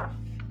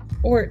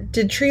 Or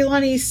did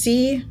Trelawney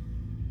see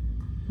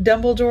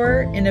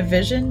Dumbledore in a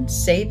vision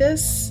say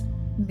this?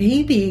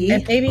 Maybe.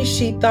 And maybe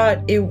she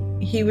thought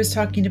he was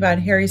talking about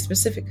Harry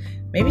specific.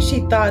 Maybe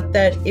she thought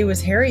that it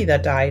was Harry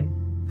that died.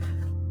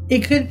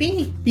 It could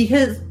be,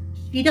 because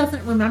she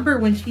doesn't remember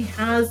when she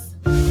has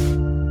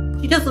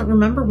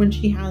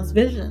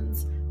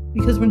visions.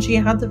 Because when she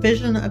had the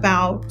vision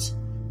about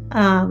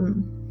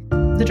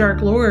the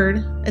Dark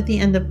Lord at the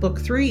end of book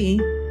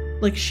 3,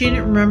 like she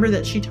didn't remember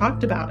that she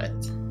talked about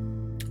it.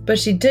 But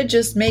she did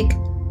just make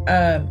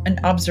an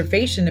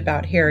observation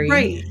about Harry.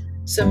 Right.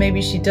 So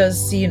maybe she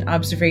does see an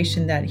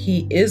observation that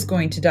he is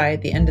going to die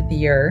at the end of the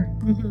year.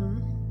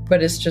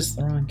 But it's just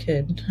the wrong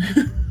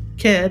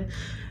kid.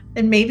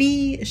 And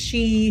maybe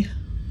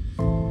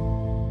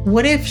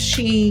what if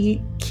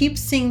she keeps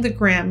seeing the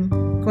Grim,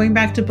 going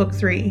back to book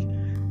 3,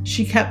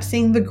 she kept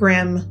seeing the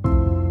Grim.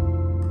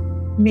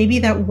 Maybe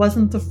that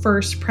wasn't the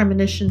first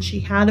premonition she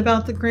had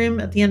about the Grim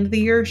at the end of the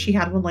year. She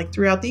had one like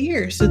throughout the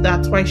year. So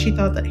that's why she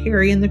thought that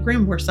Harry and the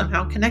Grim were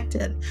somehow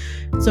connected.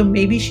 So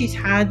maybe she's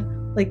had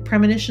like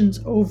premonitions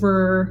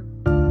over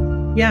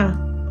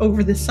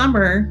the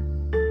summer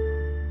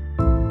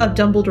of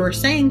Dumbledore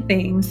saying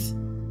things,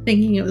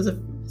 thinking it was a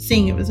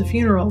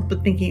funeral,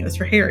 but thinking it was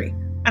for Harry.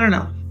 I don't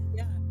know.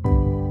 Yeah.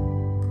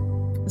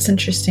 It's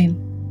interesting.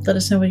 Let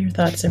us know what your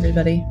thoughts,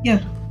 everybody. Yeah.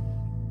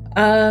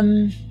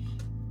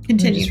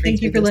 Continue.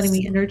 Thank you for letting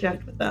me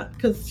interject with that.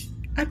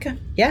 Okay.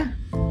 Yeah.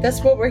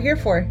 That's what we're here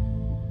for.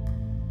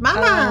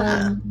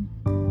 Mama!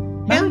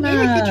 Hell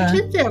yeah, get your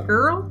tits out,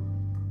 girl.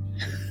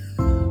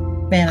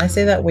 Man, I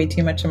say that way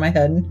too much in my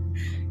head.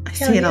 I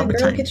say it all the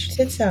time. Get your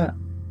tits out.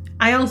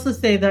 I also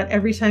say that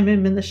every time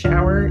I'm in the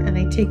shower and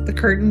I take the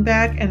curtain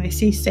back and I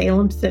see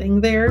Salem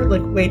sitting there,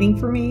 like, waiting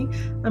for me.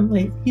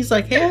 He's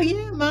like, hell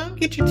yeah, Mom,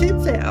 get your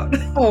tits out.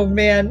 Oh,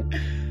 man.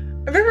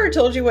 Have I ever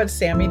told you what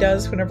Sammy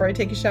does whenever I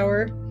take a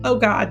shower? Oh,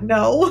 God,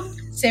 no.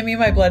 Sammy,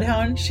 my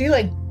bloodhound, she,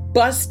 like,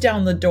 busts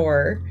down the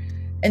door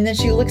and then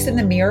she looks in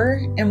the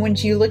mirror. And when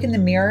you look in the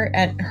mirror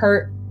at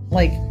her,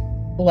 like,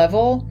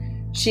 level,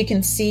 she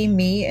can see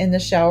me in the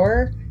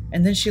shower.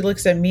 And then she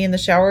looks at me in the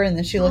shower, and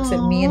then she looks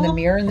at me in the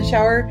mirror in the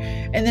shower,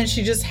 and then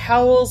she just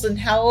howls and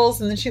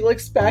howls, and then she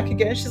looks back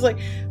again. She's like,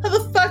 how the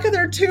fuck are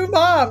there two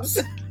moms?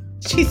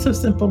 She's so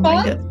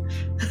simple-minded.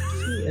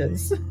 She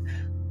is.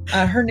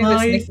 Her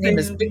newest nickname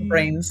is Big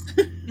Brains.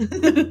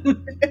 Big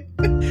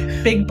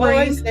Brains?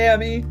 Boy,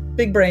 Sammy.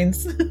 Big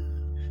Brains.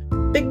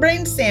 Big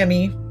Brain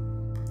Sammy.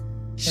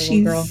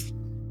 She's loyal.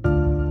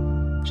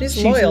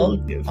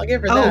 I'll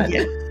give her that.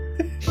 Yeah.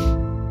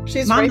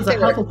 She's Mom's right a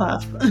there.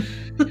 Hufflepuff.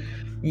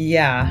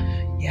 Yeah.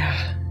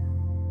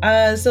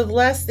 So the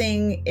last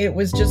thing, it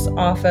was just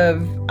off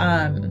of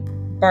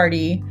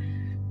Barty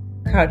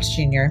Crouch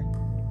Jr.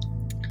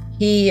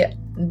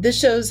 This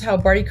shows how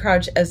Barty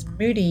Crouch as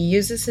Moody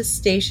uses his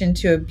station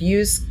to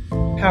abuse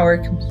power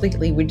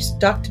completely. We just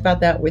talked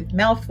about that with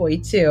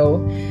Malfoy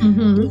too,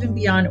 even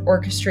beyond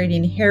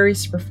orchestrating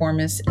Harry's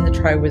performance in the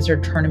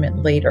Triwizard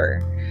Tournament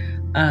later.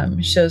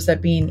 Shows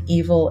that being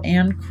evil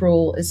and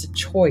cruel is a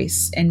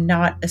choice and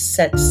not a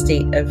set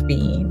state of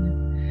being.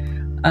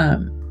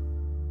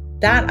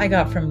 That I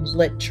got from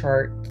Lit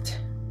Chart,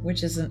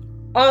 which is an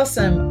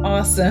awesome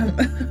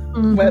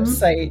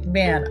website.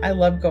 Man, I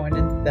love going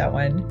into that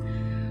one.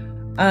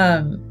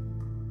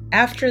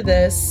 After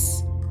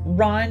this,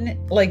 Ron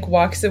like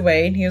walks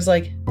away and he was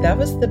like, that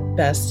was the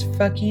best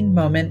fucking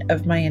moment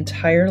of my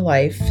entire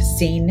life,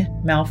 seeing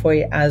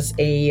Malfoy as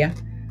a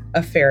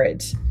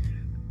ferret.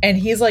 And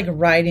he's like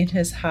riding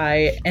his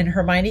high, and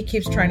Hermione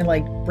keeps trying to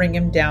like bring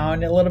him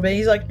down a little bit.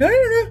 He's like, no,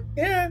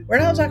 yeah, we're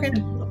not talking.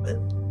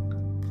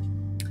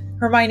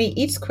 Hermione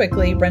eats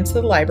quickly, runs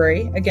to the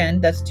library.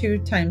 Again, that's 2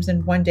 times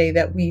in one day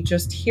that we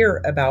just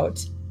hear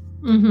about.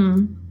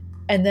 Mm-hmm.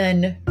 And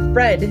then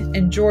Fred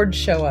and George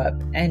show up,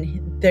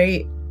 and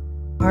they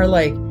are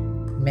like,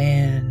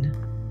 man,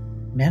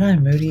 Mad-Eye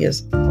Moody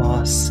is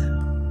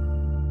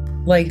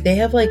awesome. Like, they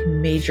have like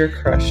major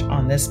crush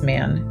on this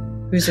man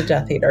who's a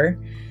Death Eater.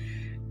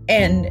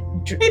 And I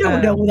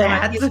don't know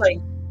that. He's like,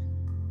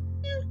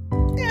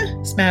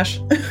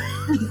 smash.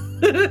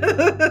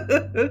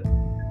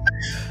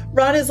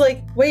 Ron is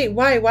like, wait,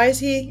 why? Why is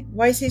he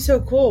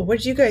so cool? What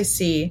did you guys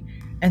see?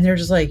 And they're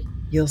just like,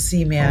 you'll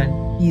see,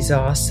 man. He's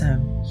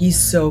awesome.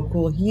 He's so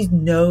cool. He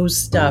knows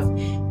stuff.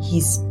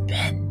 He's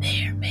been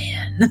there,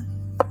 man.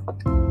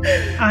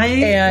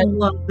 I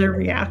love their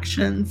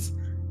reactions.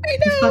 I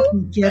know. He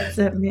fucking gets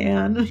it,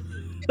 man.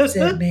 Gets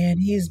it, man.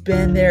 He's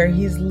been there.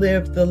 He's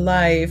lived the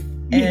life.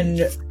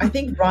 And I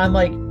think Ron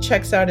like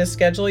checks out his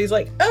schedule. He's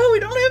like, oh, we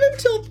don't have him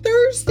till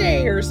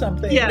Thursday or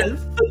something.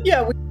 Yes.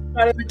 Yeah, we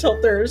got him until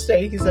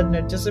Thursday. He said in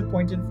a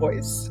disappointed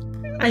voice.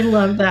 I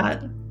love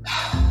that.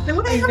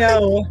 I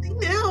know. I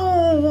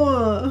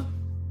know.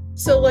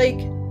 So like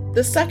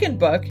the second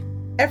book,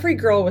 every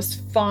girl was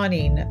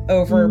fawning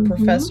over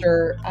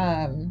Professor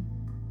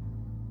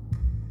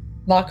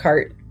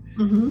Lockhart.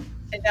 Mm-hmm.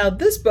 And now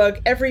this book,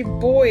 every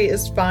boy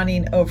is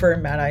fawning over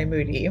Mad-Eye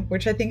Moody,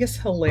 which I think is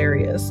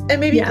hilarious. And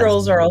maybe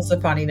girls are also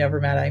fawning over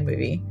Mad-Eye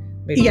Moody.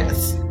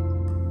 Yes.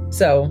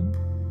 So,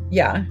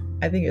 yeah,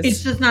 I think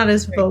it's just not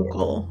as vocal.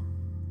 Cool.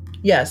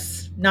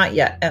 Yes, not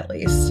yet, at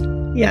least.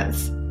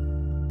 Yes.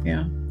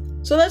 Yeah.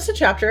 So that's the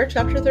chapter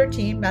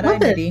 13, Mad-Eye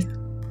Moody.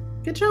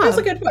 Good job. That was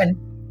a good one.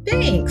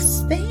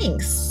 Thanks.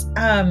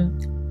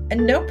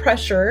 And no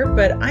pressure,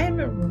 but I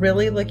am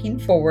really looking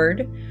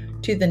forward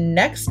to the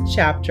next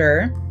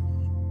chapter.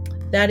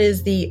 That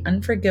is the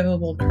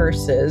Unforgivable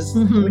Curses,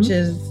 which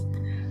is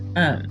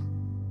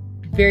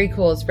very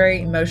cool. It's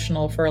very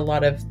emotional for a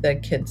lot of the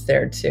kids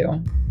there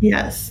too.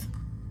 Yes.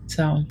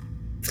 So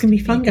it's gonna be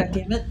fun. God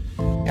damn it.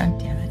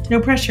 No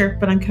pressure,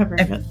 but I'm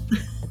covering it.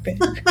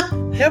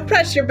 No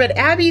pressure, but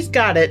Abby's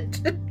got it.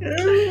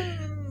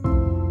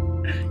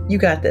 You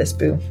got this,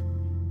 boo.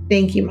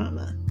 Thank you,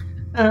 Mama.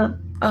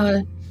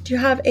 Do you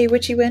have a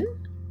witchy win?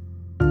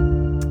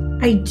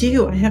 I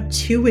do. I have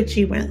 2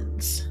 witchy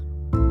wins.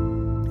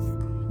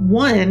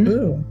 One, I'm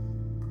going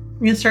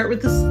to start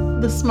with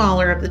the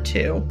smaller of the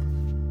 2.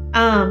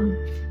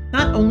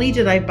 Not only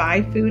did I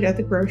buy food at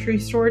the grocery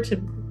store to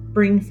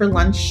bring for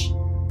lunch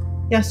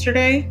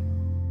yesterday,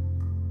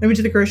 I went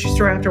to the grocery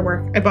store after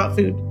work. I bought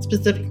food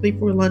specifically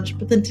for lunch,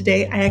 but then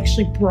today I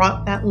actually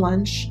brought that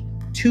lunch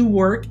to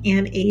work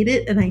and ate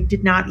it, and I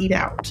did not eat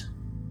out.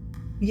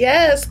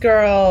 Yes,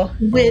 girl.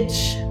 Which,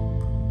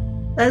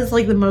 that is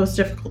like the most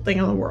difficult thing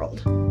in the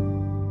world.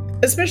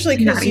 Especially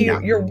because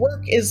your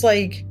work is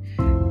like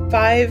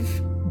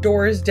 5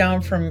 doors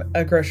down from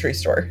a grocery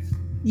store.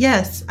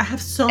 Yes, I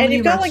have so many. And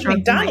you've got like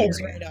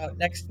McDonald's right out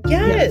next.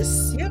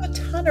 Yes, you have a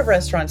ton of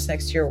restaurants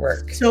next to your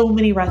work. So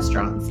many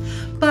restaurants.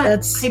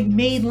 But I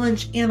made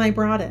lunch and I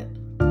brought it.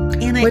 And I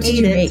ate it. What did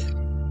you make?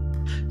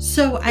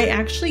 So I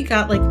actually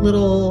got like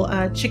little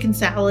chicken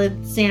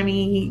salad,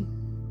 Sammy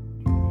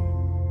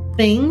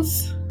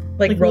things.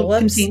 Like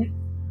roll-ups?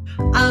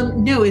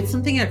 No, it's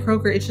something at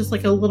Kroger. It's just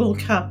like a little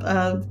cup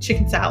of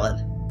chicken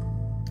salad.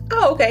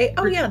 Oh, okay.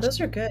 Oh, yeah,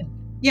 those are good.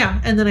 Yeah,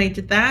 and then I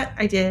did that.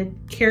 I did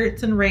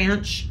carrots and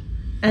ranch,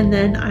 and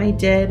then I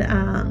did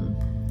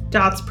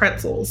Dot's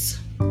pretzels.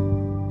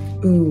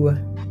 Ooh,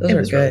 those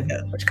are good. Really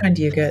good. Which kind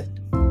do you get?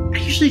 I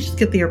usually just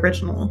get the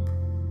original.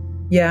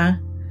 Yeah,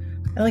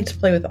 I like to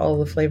play with all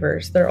the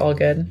flavors. They're all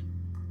good.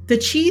 The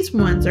cheese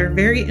ones are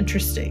very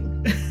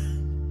interesting.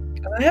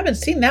 I haven't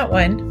seen that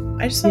one.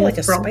 I just saw like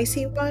a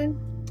spicy one.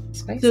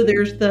 So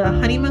there's the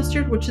honey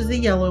mustard, which is the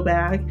yellow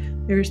bag.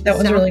 There's the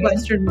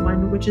Southwestern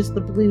one, which is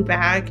the blue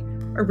bag.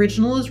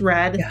 Original is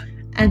red. Yeah.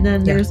 And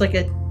then there's like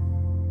a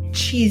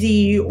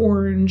cheesy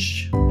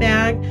orange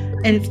bag.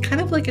 And it's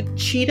kind of like a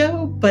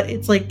Cheeto, but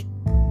it's like,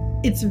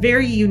 it's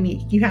very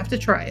unique. You have to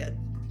try it.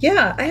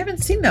 Yeah, I haven't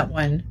seen that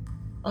one.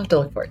 I'll have to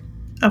look for it.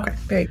 Okay.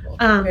 Very cool.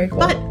 Very cool.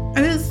 But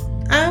I was,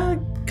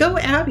 go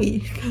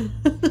Abby.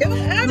 Go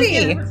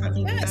Abby.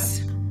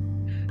 Yes.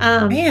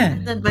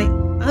 Man. And then my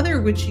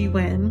other witchy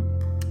win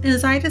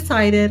is I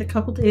decided a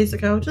couple days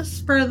ago, just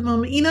spur of the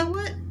moment, you know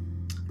what?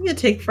 I'm going to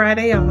take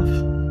Friday off.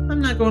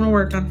 I'm not going to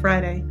work on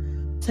Friday.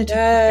 So I took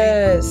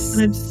Friday,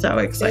 and I'm so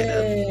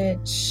excited.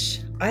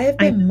 Bitch. I have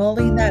been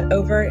mulling that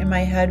over in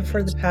my head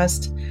for the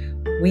past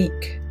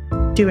week.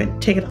 Do it.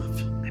 Take it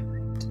off.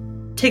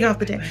 take off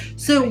the day.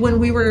 So when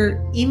we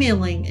were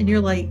emailing and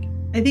you're like,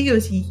 I think it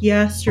was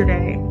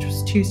yesterday, which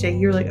was Tuesday,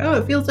 you're like, oh,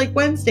 it feels like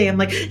Wednesday. I'm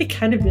like, it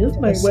kind of is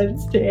my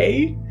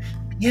Wednesday.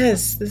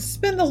 Yes, this has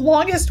been the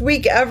longest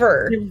week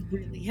ever. It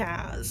really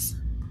has.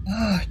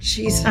 Oh,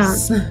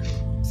 Jesus.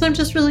 So I'm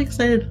just really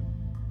excited.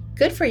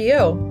 Good for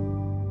you.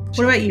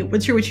 What about you?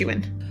 What's your witchy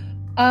win?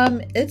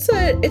 It's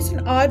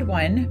an odd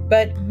one,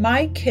 but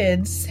my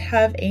kids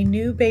have a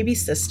new baby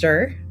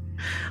sister.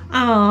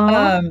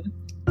 Aww.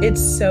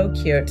 It's so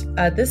cute.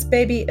 This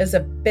baby is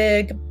a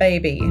big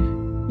baby.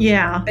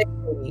 Yeah. Big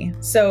baby.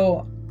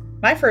 So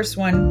my first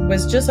one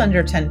was just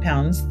under 10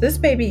 pounds. This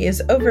baby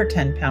is over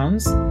 10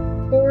 pounds.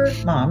 Poor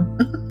mom.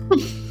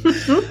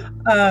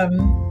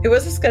 It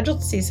was a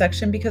scheduled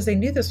C-section because they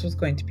knew this was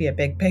going to be a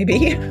big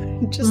baby. I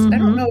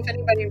don't know if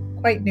anybody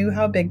quite knew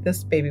how big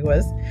this baby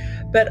was,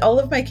 but all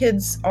of my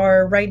kids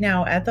are right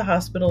now at the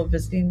hospital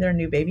visiting their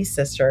new baby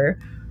sister,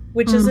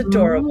 which is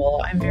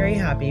adorable. I'm very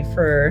happy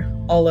for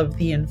all of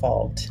the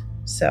involved.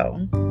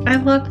 So I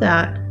love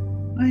that.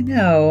 I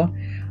know.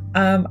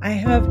 I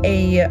have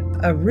a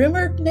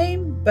rumored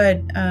name,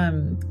 but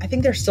I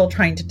think they're still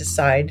trying to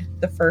decide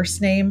the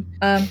first name.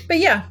 But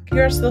yeah,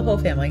 congrats to the whole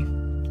family.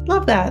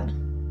 Love that.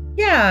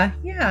 Yeah.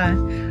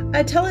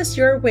 Tell us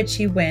your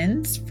witchy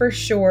wins for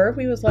sure.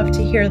 We would love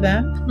to hear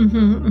them.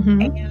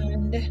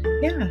 And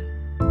yeah.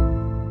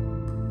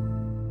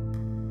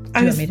 Do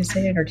you want me to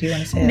say it or do you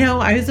want to say it? No,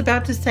 I was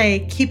about to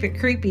say keep it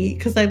creepy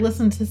because I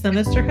listened to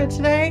Sinisterhood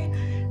today.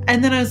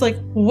 And then I was like,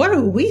 what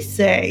do we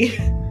say?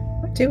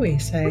 What do we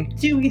say?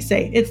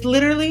 It's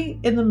literally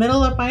in the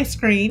middle of my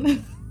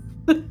screen.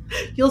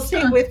 You'll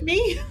stay with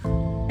me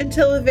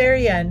until the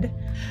very end.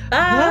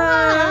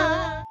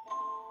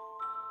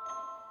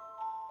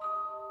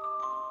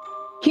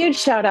 Huge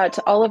shout out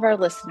to all of our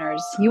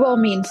listeners. You all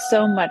mean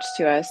so much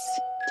to us.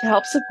 To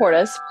help support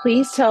us,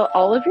 please tell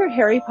all of your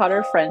Harry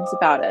Potter friends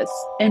about us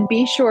and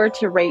be sure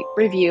to rate,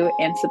 review,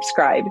 and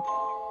subscribe.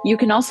 You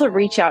can also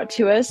reach out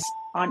to us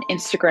on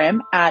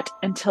Instagram at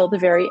Until the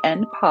Very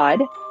End Pod,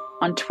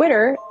 on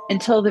Twitter,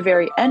 Until the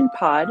Very End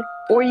Pod,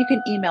 or you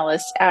can email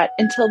us at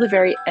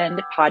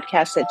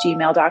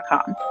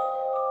untiltheveryendpodcast@gmail.com.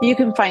 You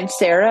can find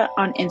Sarah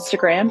on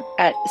Instagram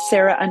at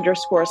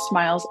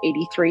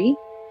Sarah_Smiles83,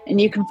 and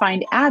you can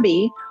find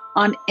Abby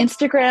on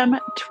Instagram,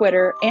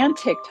 Twitter, and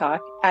TikTok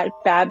at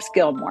Babs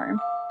Gilmore.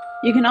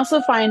 You can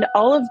also find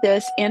all of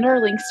this and our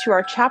links to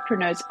our chapter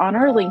notes on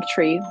our link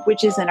tree,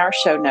 which is in our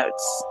show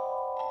notes.